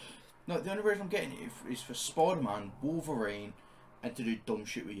 No, the only reason I'm getting it is for Spider-Man, Wolverine, and to do dumb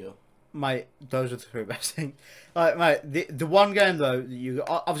shit with you. Mate, those are the three best things. Like, mate, the one game though that you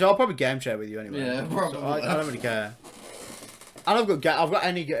obviously I'll probably game share with you anyway. Yeah, probably. So I don't really care. And I've got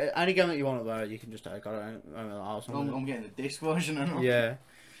any game that you want there, you can just take. I don't. I'm getting the disc version. And Yeah.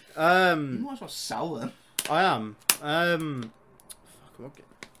 You might as well sell them. I am.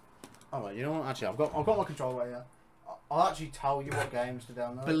 Oh wait, you know what? Actually, I've got my controller here. I'll actually tell you what games to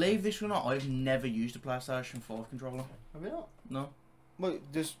download. Believe this or not, I've never used a PlayStation 4 controller. Have you not? No.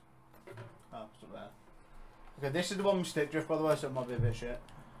 Wait, this. Oh, it's not there. Okay, this is the one with stick drift, by the way, so it might be a bit shit.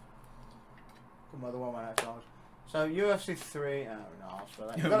 Come on, the one with next time. So UFC 3. Oh no, I'll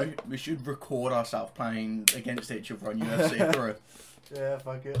spell that. We should record ourselves playing against each other on UFC 3. Yeah,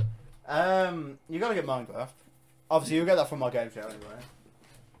 fuck it. You gotta get Minecraft. Obviously, you'll get that from my game show anyway.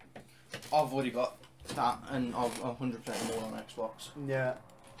 I've already got that, and I've 100% more on Xbox. Yeah.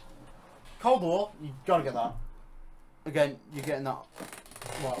 Cold War, you gotta get that. Again, you're getting that.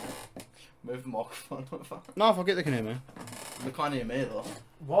 What? Move the microphone. No, fuck it, they can hear me. They can't hear me though.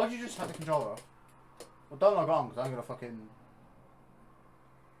 Why'd you just have the controller off? Well, don't log on, because I'm gonna fucking.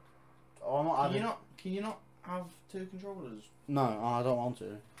 Oh, I'm not adding. Can you not have two controllers? No, I don't want to.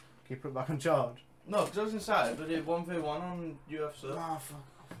 Can you put it back on charge? No, because I was inside, but did 1v1 on UFC. Ah, fuck.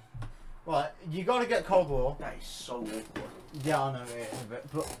 Right, you gotta get Cold War. That is so awkward. Yeah, I know it is a bit,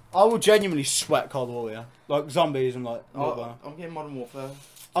 but I will genuinely sweat Cold War, yeah. Like zombies and like. I'm getting Modern Warfare.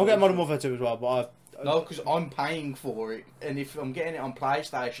 I'm getting Modern Warfare 2 as well, but No, because I'm paying for it, and if I'm getting it on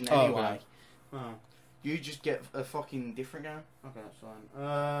PlayStation Oh, anyway, okay. Oh. you just get a fucking different game. Okay, that's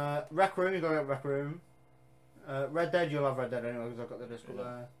fine. Rec Room, you gotta get Rec Room. Red Dead, you'll have Red Dead anyway, because I've got the disc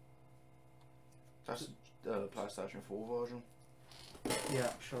there. That's the PlayStation 4 version.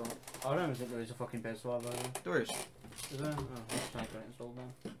 Yeah, sure. I don't even think there is a fucking PS5 version. There is. Is there? Oh, let's try and get it installed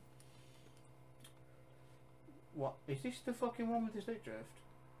then. What? Is this the fucking one with the stick drift?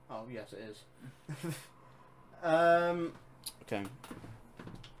 Oh, yes, it is. Okay.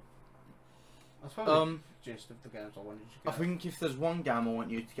 That's probably the gist of the games I wanted you to get. I think if there's one game I want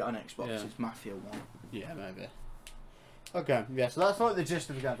you to get on Xbox, Yeah. it's Mafia 1. Yeah, maybe. Okay, yeah, so that's like the gist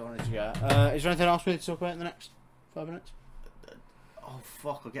of the games I wanted to get. Is there anything else we need to talk about in the next 5 minutes? Oh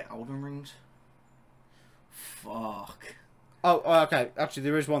fuck, I'll get Elden Rings. Fuck. Oh, okay. Actually,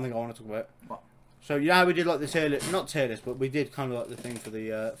 there is one thing I want to talk about. What? So you know how we did like the tier list, not tier list, but we did kind of like the thing for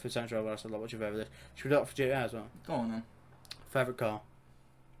the for Central. Where I said like, what's your favourite? Should we do that for GTA as well? Go on then. Favourite car.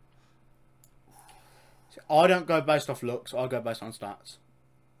 See, I don't go based off looks. I go based on stats.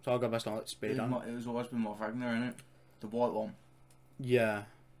 So I go based on like speed. It was always been my Wagner, innit? The white one. Yeah.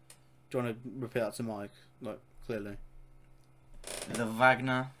 Do you want to repeat that to Mike? Like clearly. The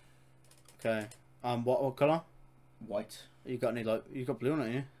Wagner. Okay. What colour? White. You got any like you got blue on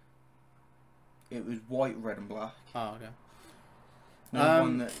it, you? It was white, red, and black. Oh, okay. No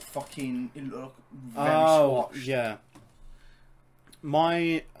one that fucking it looked very squashed. Yeah.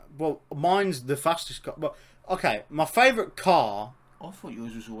 Mine's the fastest car. But okay, my favourite car. I thought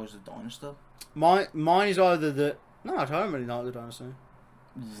yours was always the Dynastar. Mine is either the. No, I don't really like the Dynastar.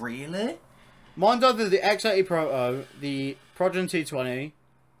 Really? Mine's either the X80 Proto, the Progen T20,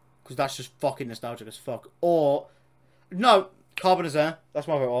 because that's just fucking nostalgic as fuck. Or no, Carbon is there. That's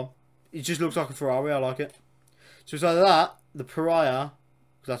my favourite one. It just looks like a Ferrari. I like it. So it's either that, the Pariah,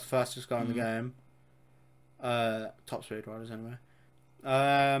 because that's the fastest car in the game. Top speed riders anyway.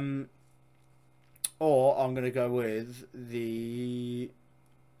 Or I'm gonna go with the.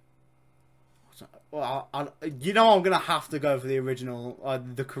 Well, you know I'm gonna have to go for the original,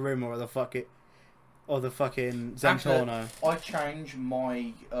 the Karuma or the fucking Zentorno. I change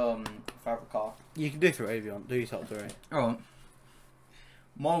my favourite car. You can do 3 if you want. Do your top 3. Alright.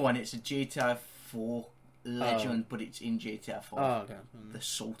 My one, it's a GTA 4 Legend, but it's in GTA 4. Oh, okay. The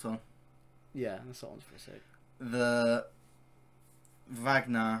Sultan. Yeah, that's that one's pretty sick. The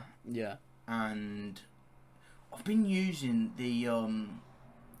Wagner. Yeah. And I've been using the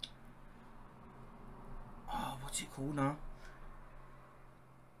what's it called now?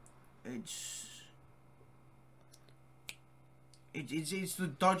 It's the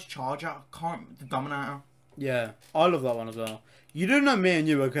Dodge Charger. The Dominator. Yeah, I love that one as well. You do know me and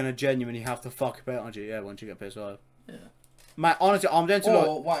you are gonna genuinely have to fuck about on GTA once you get PS5. Yeah. Mate, honestly, I'm down to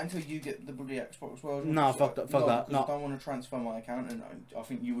Or wait until you get the bloody Xbox version. No, fuck that. Fuck that. No. I don't want to transfer my account, and I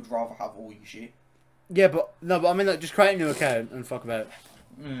think you would rather have all your shit. Yeah, but I mean, like, just create a new account and fuck about.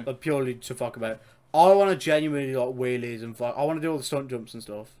 Mm. Like, purely to fuck about. I want to genuinely like wheelies and I want to do all the stunt jumps and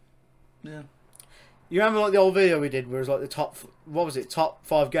stuff. Yeah. You remember like the old video we did where it was like the top, what was it, top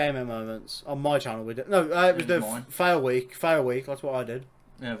 5 gamer moments on my channel? We did it was the mine. fail week. That's what I did.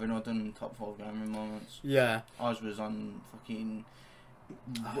 Yeah, we've not done top 5 gaming moments. Yeah. Ours was on fucking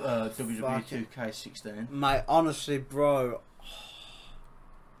WWE 2K16. Mate, honestly, bro.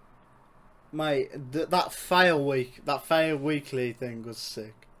 Mate, that fail weekly thing was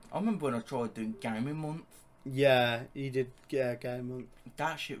sick. I remember when I tried doing gaming month. Yeah, you did. Yeah, game month.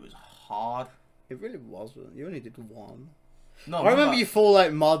 That shit was hard. It really wasn't. You only did one. No, I remember you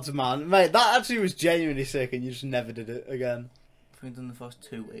Fallout mods, man. Mate, that actually was genuinely sick, and you just never did it again. I've done the first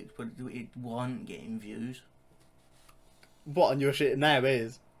 2 weeks, but it wasn't getting views. What on your shit now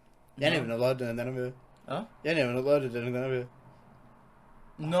is? You ain't No. even uploaded it then, have you? Huh? You ain't even uploaded it then, have you?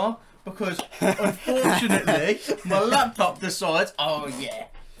 No, because unfortunately, my laptop decides, oh yeah,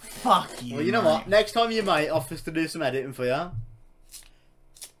 fuck you. Well, you know mate. what? Next time your mate offers to do some editing for you,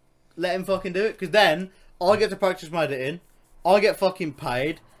 let him fucking do it, because then I get to practice my editing, I get fucking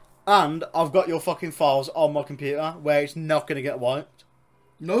paid, and I've got your fucking files on my computer where it's not going to get wiped.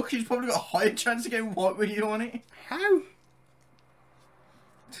 No, because you've probably got a higher chance of getting wiped with you on it. How?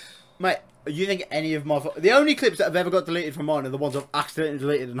 Mate, you think any of my... The only clips that have ever got deleted from mine are the ones I've accidentally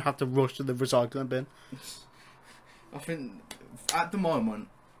deleted and had to rush to the recycling bin. I think, at the moment,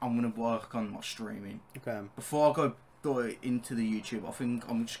 I'm going to work on my streaming. Okay. Before I go into the YouTube, I think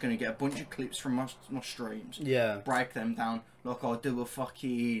I'm just going to get a bunch of clips from my streams. Yeah. Break them down. Like I'll do a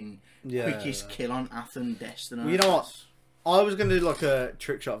fucking quickest kill on Athen Destiny. Well, you know what? I was going to do like a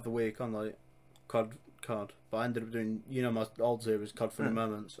trick shot of the week on like COD, but I ended up doing, you know, my old series, COD Funny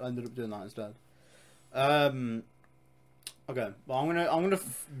Moments. I ended up doing that instead. Okay, well I'm gonna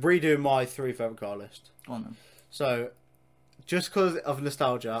redo my 3 favourite car list. Go on then. So, just because of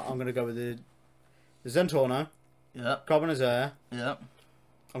nostalgia, I'm gonna go with the Zentorno, Yep. Carbonizer. Yep.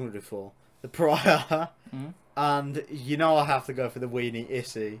 I'm gonna do 4. The Prior, Mm. and you know I have to go for the Weenie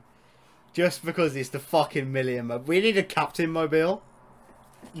Issy, just because it's the fucking million. We need a Captain Mobile.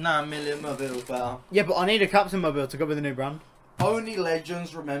 Nah, million mobile better. Yeah, but I need a Captain Mobile to go with the new brand. Only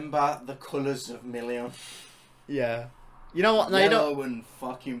legends remember the colours of million. Yeah. You know what? No, you don't. Yellow and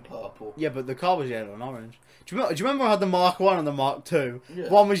fucking purple. Yeah, but the car was yellow and orange. Do you remember I had the Mark 1 and the Mark 2? Yeah.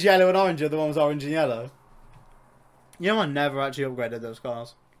 One was yellow and orange, the other one was orange and yellow. You know I never actually upgraded those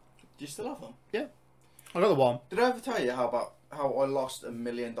cars. Do you still have them? Yeah. I got the 1. Did I ever tell you how I lost $1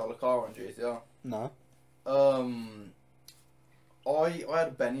 million car on GTA? No. I had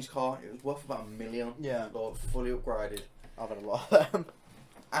a Benny's car. It was worth about $1 million. Yeah. Like, fully upgraded. I've had a lot of them.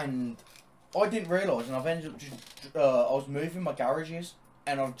 And I didn't realise, and I've ended up just... I was moving my garages,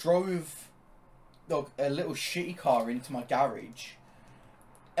 and I drove like a little shitty car into my garage,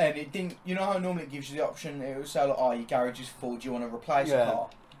 and it didn't... You know how normally it gives you the option, it would say like, oh, your garage is full, do you want to replace the car?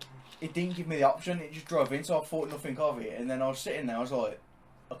 It didn't give me the option, it just drove in, so I thought nothing of it, and then I was sitting there, I was like,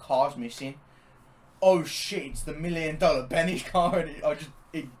 a car's missing. Oh shit, it's the $1 million Benny's car, and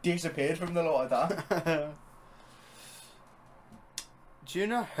it disappeared from the lot of that. Do you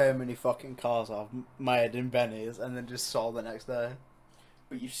know how many fucking cars I've made in Benny's and then just sold the next day?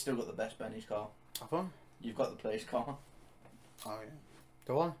 But you've still got the best Benny's car. Have I? You've got the police car. Oh, yeah.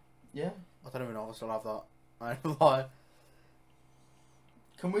 Do I? Yeah. I don't even know if I still have that. I don't lie.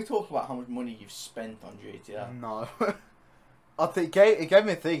 Can we talk about how much money you've spent on GTA? No. I think it gave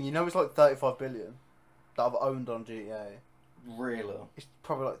me a thing. You know, it's like 35 billion that I've owned on GTA. Really? It's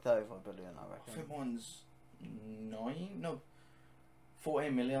probably like 35 billion, I I reckon. think mine's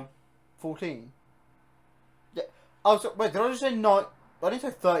 14 million. 14? Yeah. Oh, so, wait, did I just say 9? I didn't say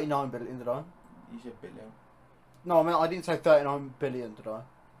 39 billion, did I? You said billion. No, I mean, I didn't say 39 billion, did I?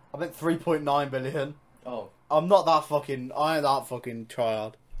 I meant 3.9 billion. Oh. I ain't that fucking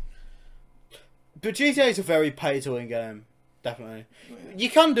tryhard. But GTA is a very pay-to-win game. Definitely. Yeah. You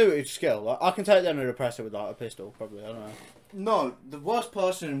can do it with skill. Like, I can take down an oppressor with like a pistol, probably. I don't know. No, the worst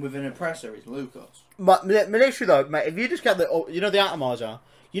person with an oppressor is Lucas. But literally though, mate, if you just get the the atomizer,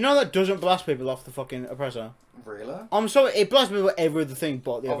 you know that doesn't blast people off the fucking oppressor. Really? I'm sorry, it blasts me with every other thing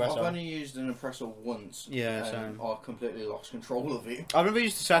but the I've oppressor. only used an oppressor once. Yeah, and same. I completely lost control of it. I've never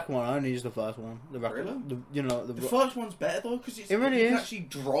used the second one. I only used the first one. The record. Really? The first one's better though because It really you can is. actually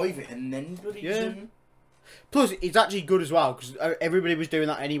drive it and then put it Yeah. in. Plus, it's actually good as well because everybody was doing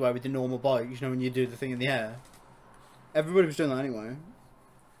that anyway with the normal bike. You know when you do the thing in the air. Everybody was doing that anyway.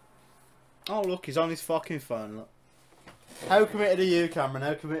 Oh look, he's on his fucking phone. Look. How committed are you, Cameron?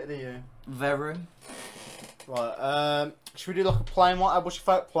 How committed are you? Very. Right. Should we do like a plane one? What's your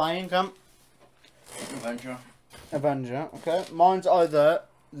favourite plane, Cam? Avenger. Avenger. Okay. Mine's either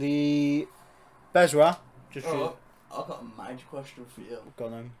the Bezra. Just Oh, I've got a major question for you. Go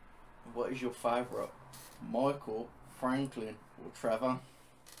on then. What is your favourite? Michael, Franklin, or Trevor?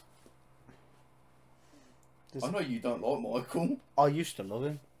 I know you don't like Michael. I used to love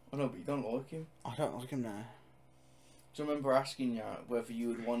him. I know, but you don't like him. I don't like him now. Do you remember asking you whether you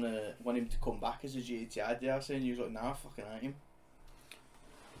would want him to come back as a GTA DLC, and you was like, "Nah, I fucking hate him."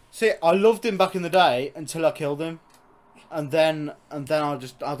 See, I loved him back in the day until I killed him, and then I don't know.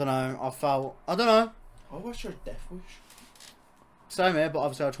 I don't know. Oh, what's your death wish? Same here, but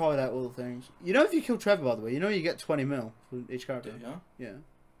obviously I tried out all the things. You know, if you kill Trevor, by the way, you know you get 20 mil for each character. Do you? Yeah.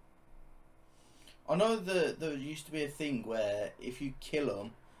 I know there used to be a thing where if you kill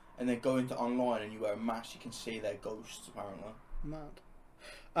them and then go into online and you wear a mask, you can see their ghosts, apparently. Mad.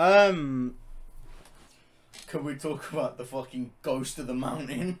 Can we talk about the fucking ghost of the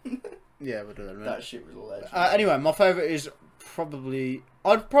mountain? Yeah, we'll do that in a minute. That shit was legendary. Anyway, my favourite is probably...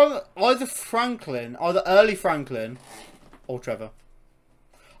 I'd probably... Either early Franklin or Trevor.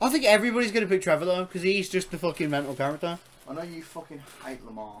 I think everybody's going to pick Trevor, though, because he's just the fucking mental character. I know you fucking hate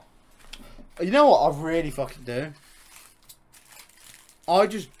Lamar. You know what? I really fucking do. I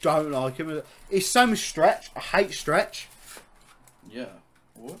just don't like him. He's so much Stretch. I hate Stretch. Yeah.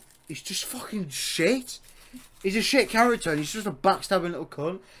 What? He's just fucking shit. He's a shit character and he's just a backstabbing little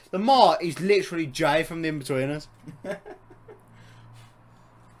cunt. Lamar is literally Jay from The In-Betweeners. Do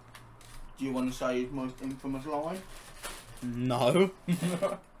you want to say his most infamous line? No.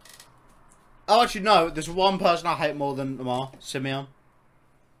 Oh, actually, no. There's one person I hate more than Lamar. Simeon.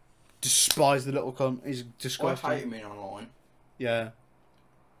 Despise the little cunt. He's disgusting. I hate him in online. Yeah.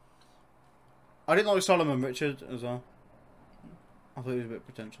 I didn't like Solomon Richard as well. I thought he was a bit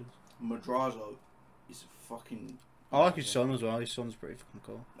pretentious. Madrazo is fucking... I like his son as well. His son's pretty fucking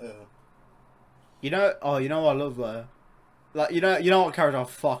cool. Yeah. You know what I love though? Like, you know what character I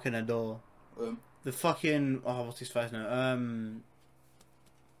fucking adore? The fucking... Oh, what's his face now?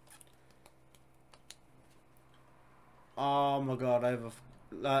 Oh my god, I have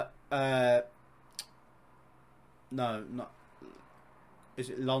a... No, not... Is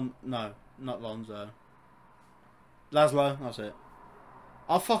it No, not Lonzo. Laszlo, that's it.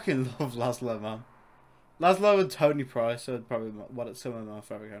 I fucking love Laszlo, man. Laszlo and Tony Price are probably some of my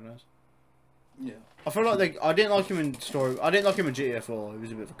favourite characters. Yeah. I feel like I didn't like him in story. I didn't like him in E04. He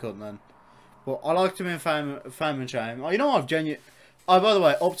was a bit of a cunt then. But I liked him in Fame and Shame. Oh, you know what? I've genuinely... Oh, by the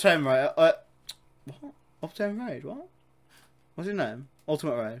way, Uptown Raid. What? Uptown Raid? What? What's his name?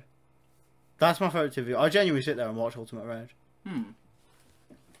 Ultimate Raid. That's my favourite TV. I genuinely sit there and watch Ultimate Raid.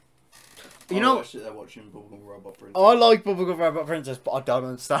 You know... I sit there watching Bubblegum Robot Princess. I like Bubblegum Robot Princess, but I don't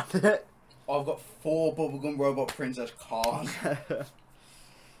understand it. I've got 4 Bubblegum Robot Princess cars.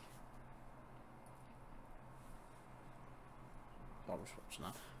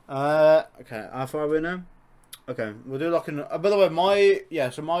 Okay, how far are we now? Okay, we'll do like an... by the way, my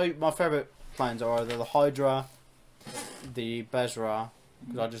favourite planes are either the Hydra, the Bezra,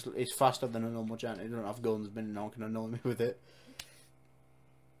 because it's faster than a normal jet. It doesn't have guns, but no one can annoy me with it.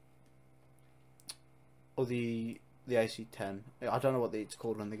 Or the AC-10. I don't know what it's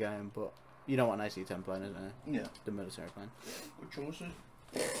called in the game, but you know what an AC-10 plane is, isn't it? Yeah. The military plane. Good choices.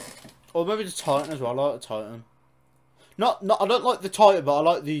 Or maybe the Titan as well. I like the Titan. Not. I don't like the Titan, but I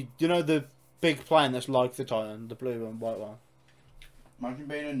like the the big plane that's like the Titan, the blue and white one. Imagine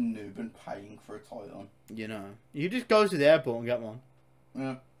being a noob and paying for a Titan. You know, you just go to the airport and get one.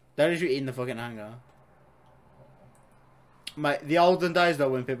 Yeah. They're usually in the fucking hangar. Mate, the olden days though,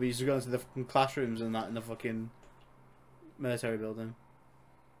 when people used to go into the fucking classrooms and that in the fucking military building.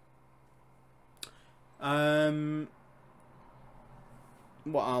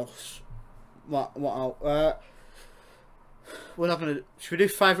 What else? What else? We're not gonna. Should we do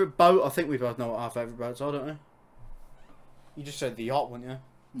favourite boat? I think we both know what our favourite boats are, don't we? You just said the yacht, wouldn't you?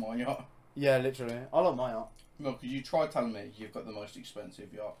 My yacht. Yeah, literally. I like my yacht. No, because you tried telling me you've got the most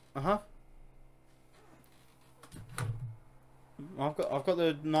expensive yacht. I've got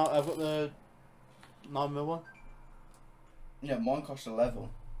the 9mm one. Yeah, mine costs 11.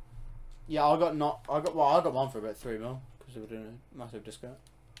 Yeah, I got one for about 3 mil because they were doing a massive discount.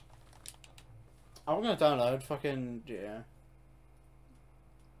 I'm gonna download fucking GTA.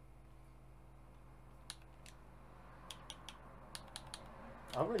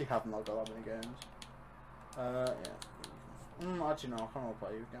 I really haven't got that many games. Yeah. Actually no, I can't wanna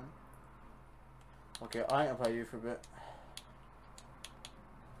play you again. Okay, I ain't gonna play you for a bit.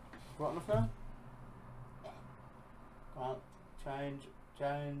 What enough now? Can't change.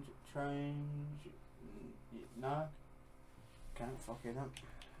 No. Can't fuck it up.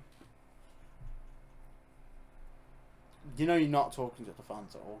 You know you're not talking to the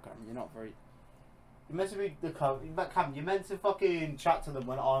fans at all, Cameron. You're not very You're meant to be the Cam, you're meant to fucking chat to them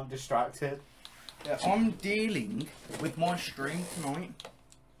when I'm distracted. Yeah, I'm dealing with my stream tonight.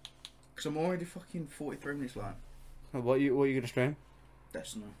 Because I'm already fucking 43 minutes late. What are you gonna stream?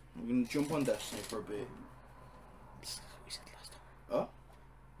 Destiny. I'm going to jump on Destiny for a bit. We said last time. Oh?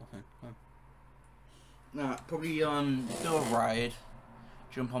 Nothing. No. Nah, probably do a raid.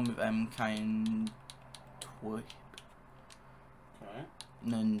 Jump on with MK and Twip. Okay.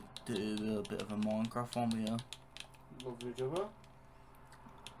 And then do a bit of a Minecraft one with you. Lovely jobber.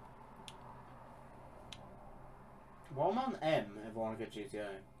 Why am I on M if I want to get GTA?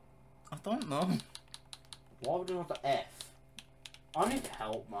 I don't know. Why would I want the F? I need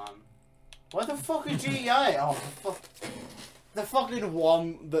help, man. Where the fuck is GTA? Oh, fuck. The fucking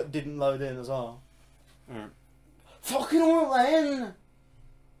one that didn't load in as well. Fucking all in!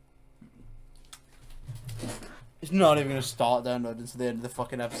 It's not even gonna start downloading to the end of the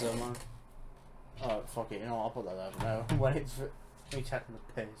fucking episode, man. Oh, fuck it, you know what? I'll put that there now. When it's me taking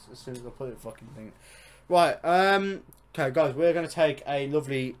the piss, as soon as I put it fucking thing. Right, okay, guys, we're gonna take a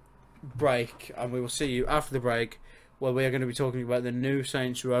lovely break, and we will see you after the break, where we are going to be talking about the new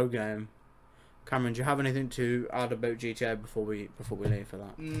Saints Row game. Cameron, do you have anything to add about GTA before we leave for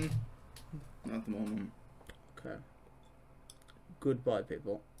that? Not at the moment. Okay. Goodbye,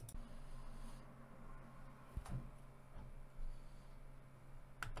 people.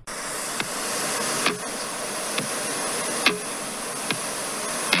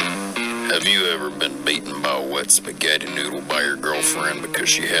 Have you ever been beaten by a wet spaghetti noodle by your girlfriend because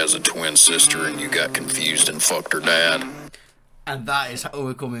she has a twin sister and you got confused and fucked her dad? And that is how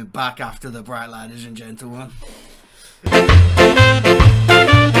we're coming back after the break, ladies and gentlemen.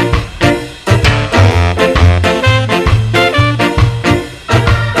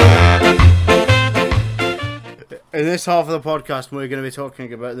 In this half of the podcast, we're going to be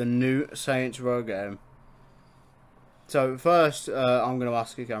talking about the new Saints Row game. So first, I'm going to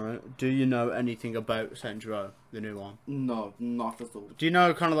ask you, Cameron, do you know anything about Saints Row, the new one? No, not at all. Do you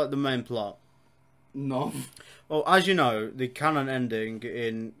know kind of like the main plot? No. Well, as you know, the canon ending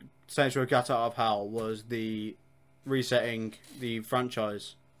in Saints Row Get Out of Hell was the resetting the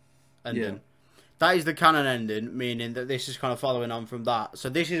franchise ending. Yeah. That is the canon ending, meaning that this is kind of following on from that. So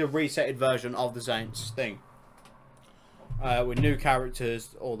this is a resetted version of the Saints thing. With new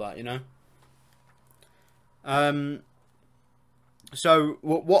characters, all that, you know? So,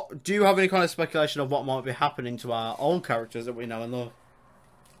 what do you have any kind of speculation of what might be happening to our old characters that we know and love?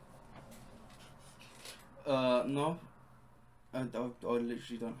 No. I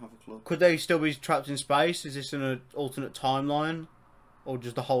literally don't have a clue. Could they still be trapped in space? Is this in an alternate timeline? Or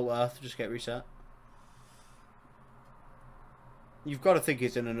does the whole Earth just get reset? You've got to think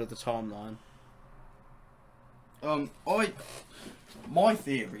it's in another timeline. My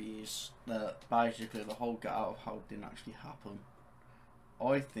theory is that basically the whole Get Out of Hell didn't actually happen.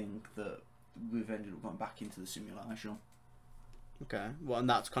 I think that we've ended up going back into the simulation. Okay, well, and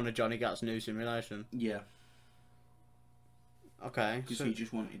that's kind of Johnny Gat's new simulation. Yeah. Okay. Because he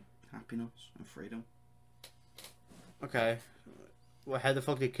just wanted happiness and freedom. Okay. Well, how the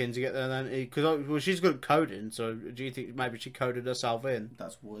fuck did Kinsey get there then? Because she's good at coding, so do you think maybe she coded herself in?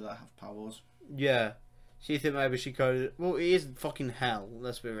 That's why they have powers. Yeah. So you think maybe she coded... Well, it is fucking hell,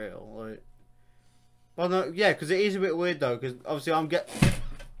 let's be real. Like... Well, no, yeah, because it is a bit weird though, because obviously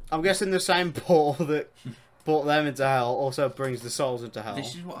I'm guessing the same portal that brought them into hell also brings the souls into hell.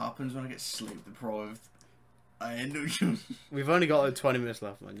 This is what happens when I get sleep deprived. I end up... We've only got like 20 minutes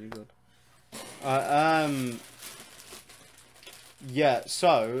left, man, you're good. Yeah,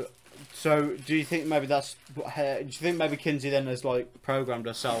 so do you think maybe that's... Do you think maybe Kinsey then has like programmed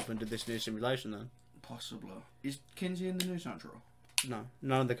herself into this new simulation then? Possibly. Is Kinsey in the new Central? No,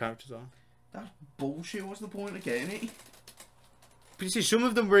 none of the characters are. That's bullshit. What's the point of getting it? But you see, some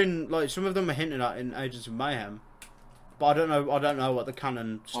of them were in, like, some of them are hinted at in Agents of Mayhem, but I don't know what the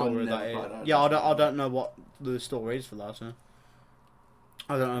canon story of that is. Yeah, I don't know what the story is for that. So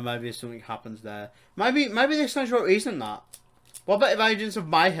I don't know. Maybe something happens there. Maybe this Central isn't that. What about if Agents of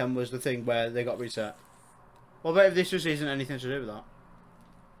Mayhem was the thing where they got reset? What about if this just isn't anything to do with that?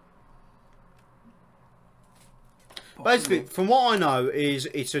 Basically, from what I know, is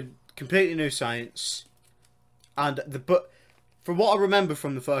it's a completely new Saints, but from what I remember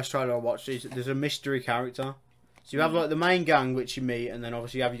from the first trailer I watched, is there's a mystery character. So you have like the main gang which you meet, and then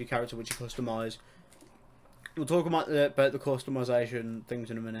obviously you have your character which you customise. We'll talk about the customisation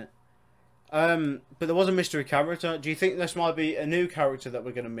things in a minute. But there was a mystery character. Do you think this might be a new character that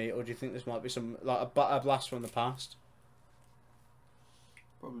we're going to meet, or do you think this might be some like a blast from the past?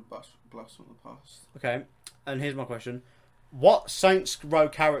 Probably blast from the past. Okay, and here's my question: What Saints Row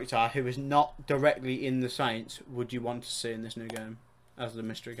character who is not directly in the Saints would you want to see in this new game as the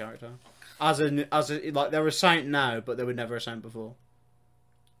mystery character? As a like they're a Saint now, but they were never a Saint before.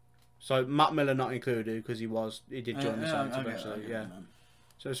 So Matt Miller not included because he did join the Saints eventually. Yeah.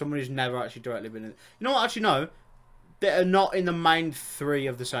 So someone who's never actually directly been in. You know what? Actually, no. They are not in the main three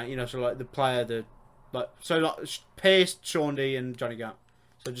of the Saints. You know, so like the player, like Pierce, Shaundy, and Johnny Gap.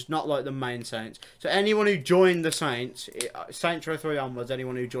 So just not like the main Saints. So anyone who joined the Saints, Saints Row 3 onwards,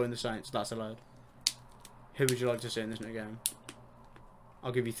 anyone who joined the Saints, that's allowed. Who would you like to see in this new game?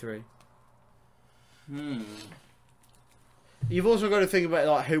 I'll give you 3. You've also got to think about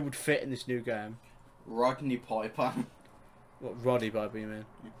like who would fit in this new game. Rodney Piper. What, Roddy Piper, you mean?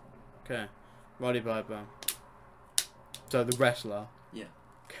 Okay. Roddy Piper. So the wrestler. Yeah.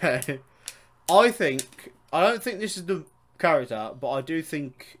 Okay. I don't think this is the character, but I do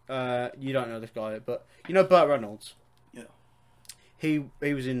think you don't know this guy, but you know Burt Reynolds. Yeah. He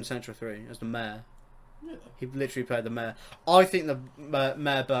was in Central 3 as the mayor. Yeah. He literally played the mayor. I think the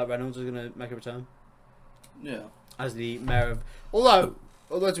Mayor Burt Reynolds is going to make a return. Yeah. As the mayor of... Although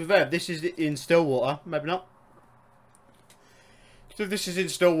to be fair, this is in Stillwater. Maybe not. So if this is in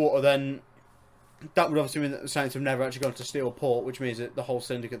Stillwater, then that would obviously mean that the Saints have never actually gone to Steelport, which means that the whole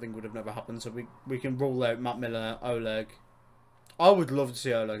syndicate thing would have never happened. So we can rule out Matt Miller, Oleg. I would love to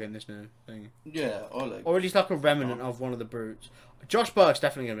see Oleg in this new thing. Yeah, Oleg. Or at least like a remnant of one of the brutes. Josh Burke's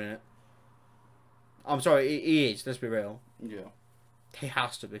definitely going to be in it. I'm sorry, he is. Let's be real. Yeah. He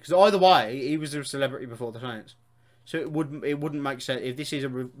has to be, because either way, he was a celebrity before the Saints. So it wouldn't make sense if this is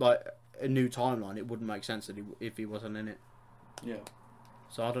a new timeline. It wouldn't make sense that if he wasn't in it. Yeah.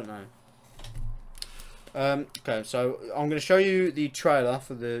 So I don't know. Okay, so I'm going to show you the trailer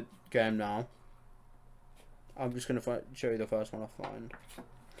for the game now. I'm just going to show you the first one I find.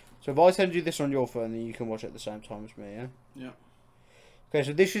 So if I send you this on your phone, then you can watch it at the same time as me, yeah? Yeah. Okay,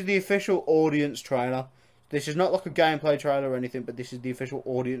 so this is the official audience trailer. This is not like a gameplay trailer or anything, but this is the official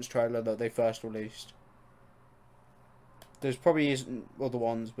audience trailer that they first released. There's probably isn't other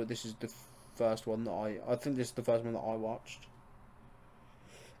ones, but this is the first one that I think this is the first one that I watched.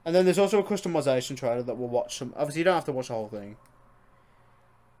 And then there's also a customization trailer that we'll watch some. Obviously, you don't have to watch the whole thing.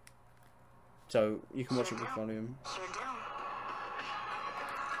 So, you can watch it with volume.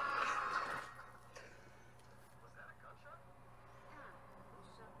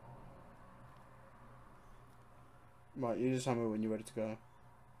 Right, you just tell me when you're ready to go.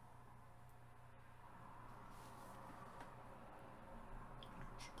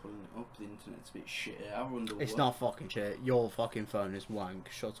 Pulling it up, the internet's a bit shit. I wonder It's what. not fucking shit. Your fucking phone is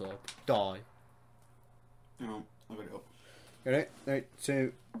wank. Shut up. Die. No, I got it up. Ready? 3,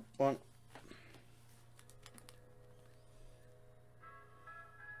 2, 1.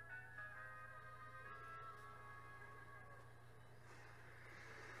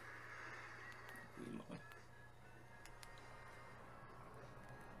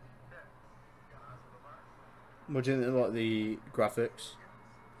 What do you think about the graphics?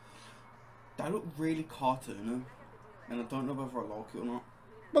 They look really cartoony, and I don't know whether I like it or not.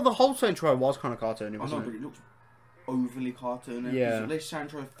 Well, the whole Saints Row was kind of cartoony, I know, wasn't but it? it looks overly cartoony. Yeah. At least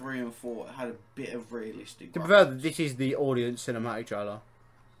Saints Row 3 and 4 had a bit of realistic. To be graphics. fair, this is the audience cinematic trailer.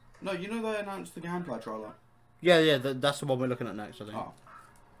 No, you know they announced the gameplay trailer. Yeah, that's the one we're looking at next, I think. Oh.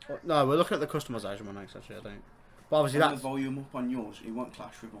 No, we're looking at the customization one next, actually, I think. But obviously Turn that's... the volume up on yours, it won't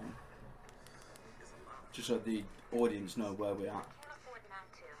clash with mine. Just so the audience know where we're at.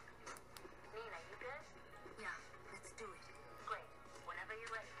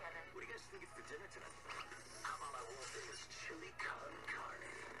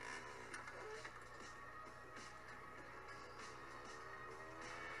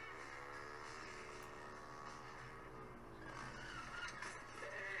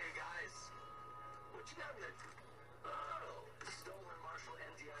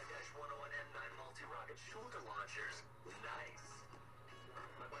 Shoulder launchers. Nice.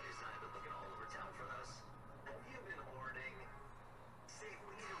 My buddies and I have been looking all over town for those. Have you been hoarding? See,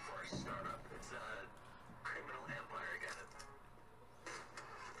 we need them for our startup. It's a criminal empire again.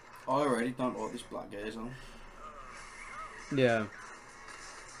 I already don't like this black gaze on. Yeah.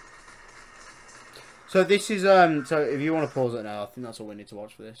 So this is, so if you want to pause it now, I think that's all we need to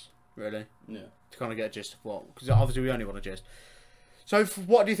watch for this, really. Yeah. To kind of get a gist of what, because obviously we only want a gist. So,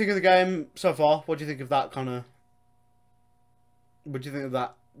 what do you think of the game so far? What do you think of that kind of... What do you think of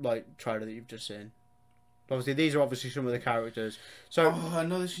that, like, trailer that you've just seen? Obviously, these are obviously some of the characters. So, Oh, I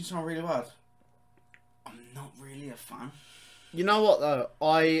know this can sound really bad. I'm not really a fan. you know what, though?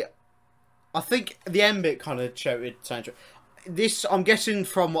 I think the end bit kind of shouted Saints Row. This, I'm guessing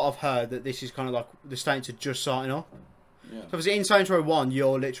from what I've heard, that this is kind of like the Saints are just starting off. Yeah. So obviously in Saints Row 1,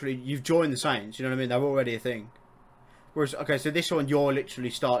 you've joined the Saints, you know what I mean? They're already a thing. Whereas, okay, so this one, you're literally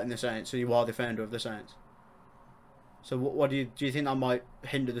starting the Saints, so you are the founder of the Saints. So what do you think that might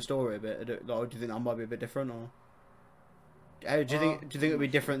hinder the story a bit? Or do you think that might be a bit different, or? Do you think it'd be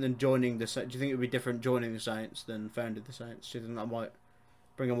different than joining the? Do you think it'd be different joining the Saints than founding the Saints? Do you think that might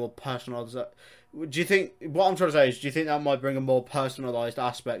bring a more personalised? Do you think what I'm trying to say is? Do you think that might bring a more personalised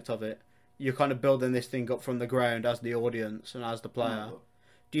aspect of it? You're kind of building this thing up from the ground as the audience and as the player. No.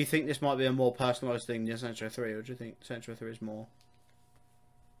 Do you think this might be a more personalised thing than Saints Row 3, or do you think Saints Row 3 is more?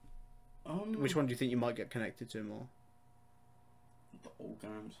 Which one do you think you might get connected to more? The old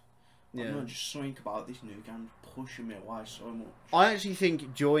games. Yeah. I don't know, just something about this new game pushing me away so much. I actually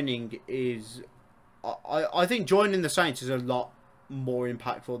think joining is... I think joining the Saints is a lot more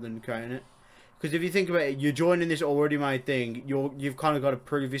impactful than creating it. Because if you think about it, you're joining this already made thing, you've kind of got to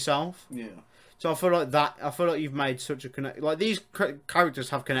prove yourself. Yeah. So I feel like you've made such a connect. Like, these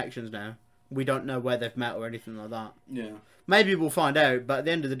characters have connections now. We don't know where they've met or anything like that. Yeah. Maybe we'll find out, but at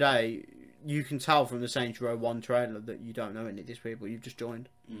the end of the day, you can tell from the Saints Row 1 trailer that you don't know any of these people. You've just joined.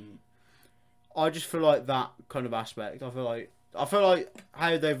 Mm. I just feel like that kind of aspect. I feel like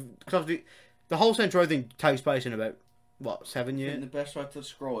how they've... Cause the whole Saints Row thing takes place in about, 7 I years? think the best way to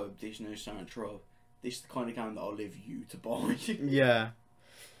describe this new Saints Row, this is the kind of game that I'll leave you to buy. Yeah.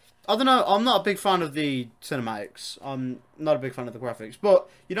 I don't know, I'm not a big fan of the cinematics. I'm not a big fan of the graphics. But,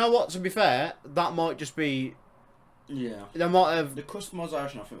 you know what, to be fair, that might just be... Yeah. They might have... The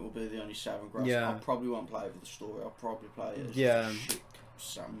customization, I think, will be the only saving grace. Yeah. I probably won't play it with the story. I'll probably play it as Yeah. just a shit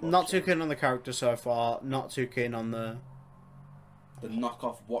sandbox. Not too keen on the character so far. Not too keen on the... The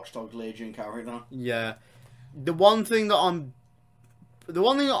knockoff Watchdog Legion character. Yeah. The one thing that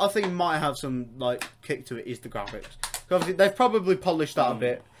I think might have some, like, kick to it is the graphics. 'Cause obviously, they've probably polished that a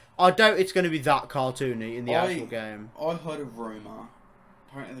bit. I doubt it's going to be that cartoony in the actual game. I heard a rumour.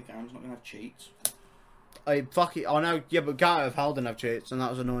 Apparently the game's not going to have cheats. Fuck it, I know, yeah, but Garrett of Hell didn't have cheats, and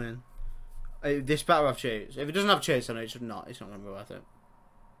that was annoying. This better have cheats. If it doesn't have cheats, then it's not going to be worth it.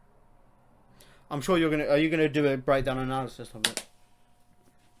 I'm sure are you going to do a breakdown analysis of it?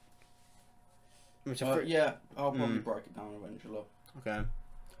 Yeah, I'll probably break it down eventually. Okay.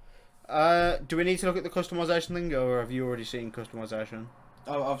 Do we need to look at the customization thing, or have you already seen customization?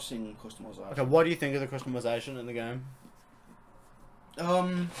 Oh, I've seen customization. Okay, what do you think of the customization in the game?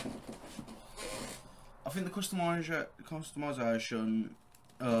 I think the customization.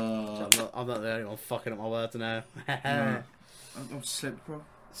 I'm not the only one fucking up my words now. No. I'm slipped, bro.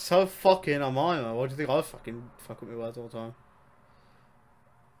 So fucking am I, man. Why do you think I fucking fuck up my words all the time?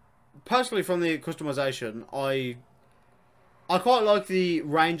 Personally, from the customization, I quite like the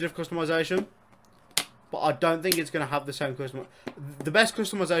range of customization, but I don't think it's going to have the same custom. The best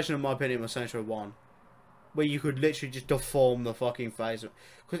customization, in my opinion, was Saints Row 1, where you could literally just deform the fucking face.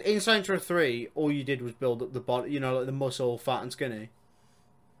 Because in Saints Row 3, all you did was build up the body, like the muscle, fat and skinny.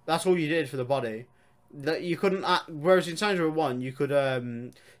 That's all you did for the body. That you couldn't. Whereas in Saints Row 1, you could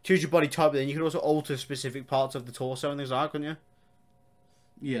choose your body type, but then you could also alter specific parts of the torso and things like that, couldn't you?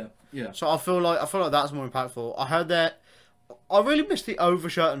 Yeah, yeah. So I feel like that's more impactful. I heard that. I really miss the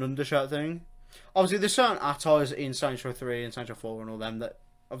overshirt and undershirt thing. Obviously, there's certain attires in Saints Row 3 and Saints Row 4 and all them that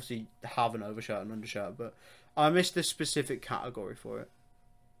obviously have an overshirt and undershirt, but I miss the specific category for it.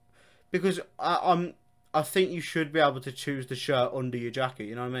 Because I think you should be able to choose the shirt under your jacket,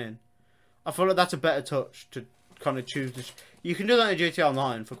 you know what I mean? I feel like that's a better touch to kind of choose the... You can do that in GTA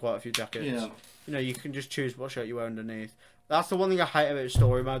Online for quite a few jackets. Yeah. You know, you can just choose what shirt you wear underneath. That's the one thing I hate about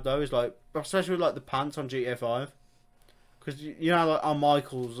story mode, though, is like, especially with like the pants on GTA 5. Because, you know, like on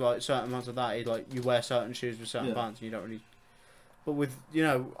Michael's, like certain amounts of that, like you wear certain shoes with certain pants and you don't really... But with, you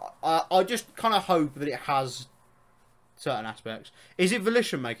know, I just kind of hope that it has certain aspects. Is it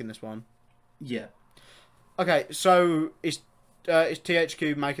Volition making this one? Yeah. Okay, so is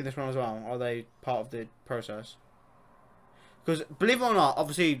THQ making this one as well? Are they part of the process? Because, believe it or not,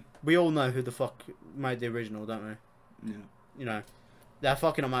 obviously, we all know who the fuck made the original, don't we? Yeah. You know, they're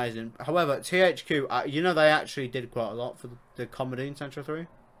fucking amazing. However, THQ, you know, they actually did quite a lot for the comedy in Saints Row 3.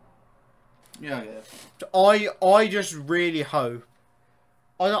 Yeah, yeah. So I just really hope...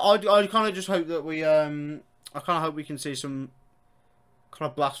 I kind of just hope that we... I kind of hope we can see some kind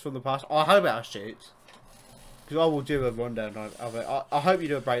of blast from the past. I hope it has cheats. Because I will do a rundown of it. I hope you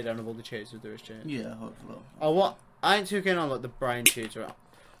do a breakdown of all the cheats if there is cheats. Yeah, hopefully. I ain't too keen on like the brain cheats.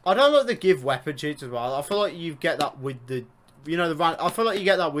 I don't like the give weapon cheats as well. I feel like you get that with the... You know, I feel like you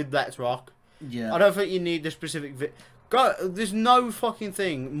get that with Let's Rock. Yeah. I don't think you need the specific... There's no fucking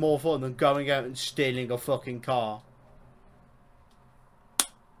thing more fun than going out and stealing a fucking car.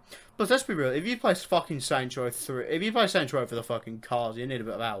 But let's be real. If you play fucking Saints Row 3, if you play Saints Row for the fucking cars, you need a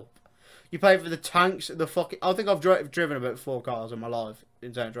bit of help. You play for the tanks, the fucking. I think I've driven about 4 cars in my life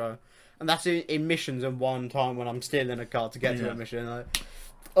in Saints Row, and that's in missions and one time when I'm stealing a car to get to a mission. Like,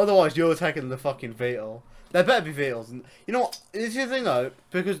 otherwise, you're taking the fucking vehicle. There better be vehicles. And you know what? This is the thing though,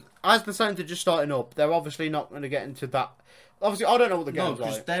 because as the Saints are just starting up, they're obviously not going to get into that. Obviously, I don't know what the game's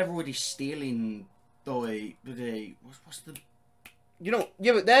because like. they're already stealing what's the... You know,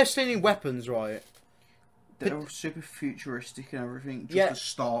 yeah, but they're stealing weapons, right? They're super futuristic and everything, just to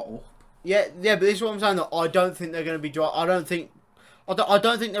start up. Yeah, but this is what I'm saying. That I don't think they're going to be I don't think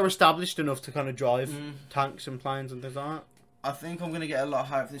they're established enough to kind of drive tanks and planes and things like that. I think I'm going to get a lot of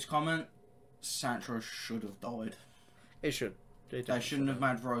hype for this comment. Sancho should have died. It should. They shouldn't have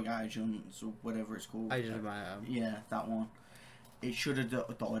made Rogue Agents or whatever it's called. Agents of Mayhem. Yeah, that one. It should have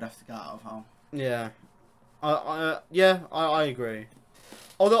died after Get Out of Hell. Yeah. I agree.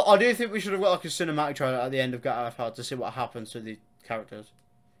 Although I do think we should have got like a cinematic trailer at the end of Get Out of Hell to see what happens to the characters.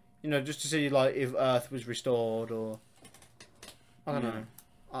 You know, just to see like if Earth was restored or I don't know.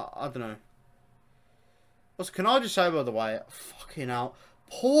 I don't know. Also, can I just say by the way, fucking hell,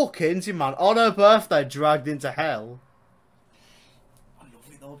 poor Kinsey man on her birthday dragged into hell. I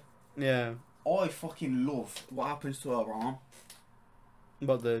love it though. Yeah. I fucking love what happens to her arm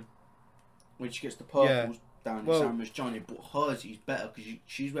But when she gets the purples down the same as Johnny, but hers is better because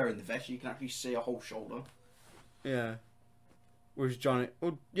she's wearing the vest. You can actually see her whole shoulder. Yeah. Whereas Johnny...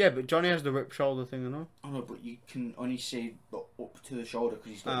 Well, yeah, but Johnny has the rip shoulder thing, and all. I know, but you can only see up to the shoulder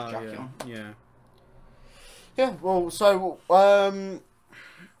because he's got the jacket on. Yeah. Yeah, well, so...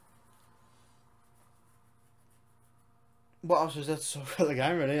 what else is there to talk about the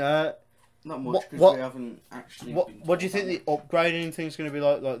game, really? Not much, because we haven't actually What do you think the upgrading thing's going to be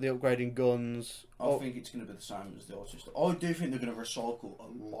like? Like, the upgrading guns? I think it's going to be the same as the old system. I do think they're going to recycle a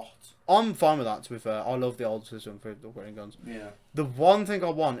lot. I'm fine with that, to be fair. I love the old system for upgrading guns. Yeah. The one thing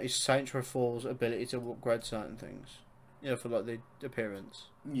I want is Saints Row 4's ability to upgrade certain things. You know, for like the appearance.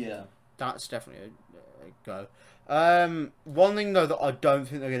 Yeah. That's definitely a go. One thing though that I don't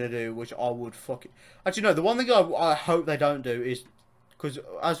think they're going to do, which I would fucking... Actually no, the one thing I hope they don't do is... Because,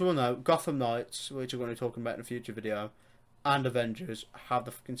 as we all know, Gotham Knights, which we're going to be talking about in a future video, and Avengers have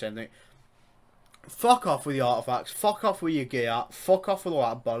the fucking same thing. Fuck off with the artifacts, fuck off with your gear, fuck off with all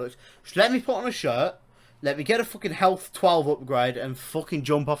that bollocks. Just let me put on a shirt, let me get a fucking health 12 upgrade, and fucking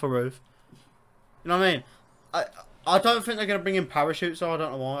jump off a roof. You know what I mean? I don't think they're going to bring in parachutes, so I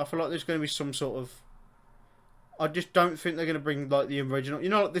don't know why. I feel like there's going to be some sort of... I just don't think they're going to bring, like, the original... You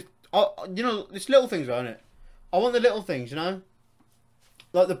know, it's little things, aren't it? I want the little things, you know?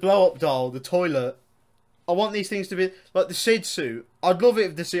 Like the blow-up doll, the toilet. I want these things to be... Like the SID suit. I'd love it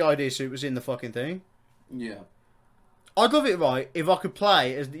if the CID suit was in the fucking thing. Yeah. I'd love it, right, if I could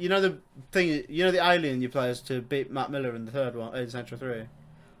play as... You know the thing... You know the alien you play as to beat Matt Miller in the third one, in Central 3?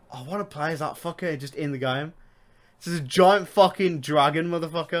 I want to play as that fucker just in the game. This is a giant fucking dragon,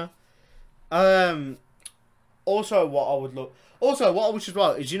 motherfucker. Also, what I would look... Also, what I would just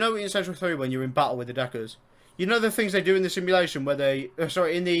like is, you know in Central 3 when you're in battle with the Deckers... You know the things they do in the simulation where they...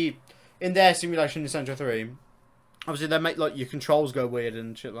 in their simulation in Central 3, obviously they make like your controls go weird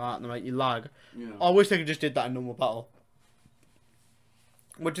and shit like that, and they make you lag. Yeah. I wish they could just did that in normal battle.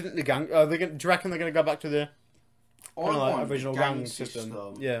 What do you think the gang... do you reckon they're going to go back to the original gang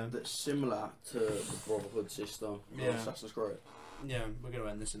system? Yeah. That's similar to the Brotherhood system. Yeah. Assassin's Creed. Yeah, we're going to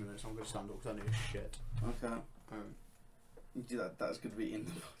end this in a minute, so I'm going to stand up because I need shit. Okay. That's going to be in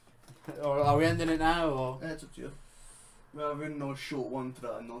the... Or are we ending it now, or...? Yeah, it's up to you. We're having a nice short one today,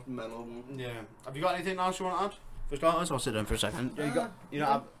 a nice mellow one. Yeah. Have you got anything else you want to add? For starters, I'll sit down for a second. You don't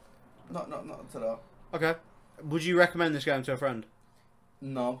have... Not today. Okay. Would you recommend this game to a friend?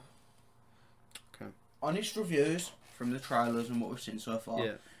 No. Okay. Honest reviews from the trailers and what we've seen so far.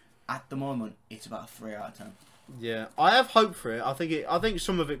 Yeah. At the moment, it's about a 3 out of 10. Yeah. I have hope for it. I think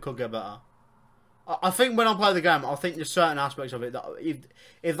some of it could get better. I think when I play the game, I think there's certain aspects of it that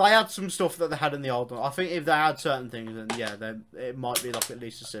if they had some stuff that they had in the old one, I think if they had certain things, then yeah, it might be like at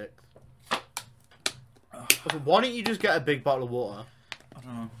least a 6. Why don't you just get a big bottle of water? I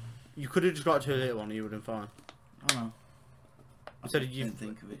don't know. You could have just got a 2-litre one and you would have been fine. I don't know. Instead of you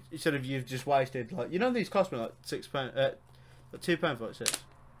think of it. Instead of you've just wasted like these cost me like £6, like £2 for like 6.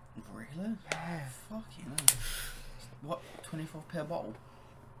 Really? Yeah. Fucking hell. What? 24p a bottle?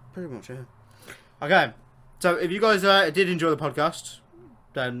 Pretty much, yeah. Okay, so if you guys did enjoy the podcast,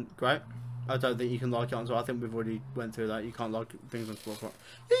 then great. I don't think you can like it on, so I think we've already went through that. You can't like things on Spotify.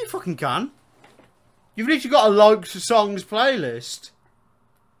 Yeah, you fucking can. You've literally got a liked songs playlist.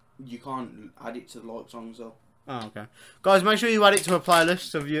 You can't add it to the like songs though. Oh, okay. Guys, make sure you add it to a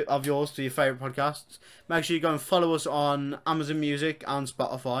playlist of yours to your favourite podcasts. Make sure you go and follow us on Amazon Music and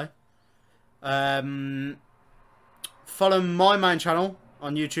Spotify. Follow my main channel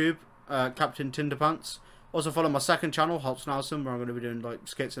on YouTube, Captain Tinderpants. Also follow my second channel, Hops Nelson, where I'm going to be doing like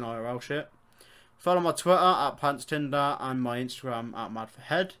skits and IRL shit. Follow my Twitter at PantsTinder and my Instagram at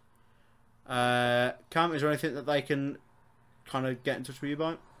MadForHead. Cam, is there anything that they can kind of get in touch with you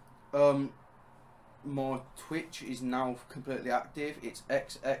about? My Twitch is now completely active. It's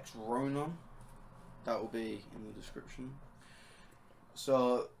XXRonan. That will be in the description.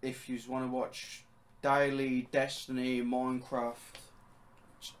 So if you want to watch daily Destiny, Minecraft,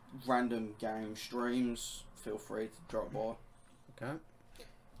 random game streams, feel free to drop by. Okay.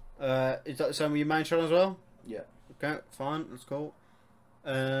 Is that the same with your main channel as well? Yeah. Okay, fine, that's cool.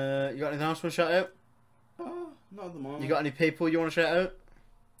 You got anything else you want to shout out? Not at the moment. You got any people you want to shout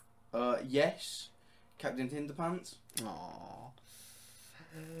out? Yes. Captain Tinderpants. Aww.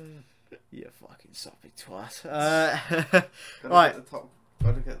 You fucking soppy twat. Right.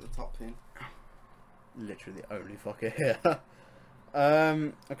 Gotta get the top pin. Literally the only fucker here.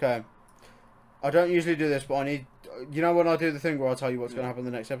 Okay. I don't usually do this, but I need... You know when I do the thing where I tell you what's going to happen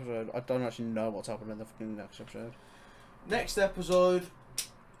in the next episode? I don't actually know what's happening in the fucking next episode. Next episode,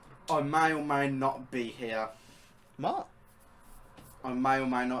 I may or may not be here. What? I may or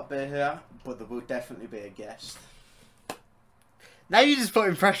may not be here, but there will definitely be a guest. Now you're just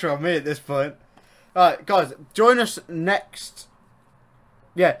putting pressure on me at this point. Alright, guys, join us next...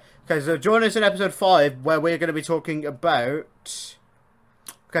 Yeah, okay, so join us in episode 5, where we're going to be talking about...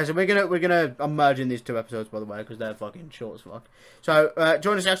 Okay, so we're gonna I'm merging these two episodes, by the way, because they're fucking short as fuck. So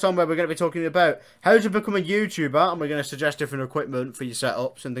join us next time where we're going to be talking about how to become a YouTuber, and we're going to suggest different equipment for your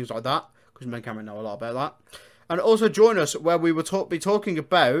setups and things like that, because me and Cameron know a lot about that. And also join us where we will be talking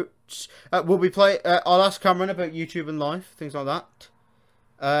about I'll ask Cameron about YouTube and life, things like that.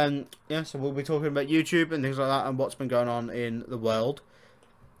 Yeah, so we'll be talking about YouTube and things like that, and what's been going on in the world.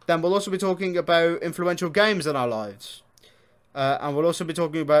 Then we'll also be talking about influential games in our lives. And we'll also be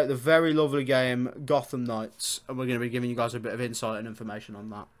talking about the very lovely game Gotham Knights, and we're going to be giving you guys a bit of insight and information on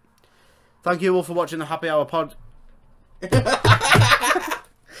that. Thank you all for watching the Happy Hour pod.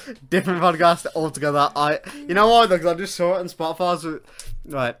 Different podcast altogether. You know why? Because I just saw it on Spotify.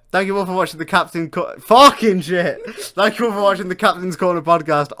 Right. Thank you all for watching the fucking shit. Thank you all for watching the Captain's Corner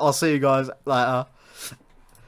podcast. I'll see you guys later.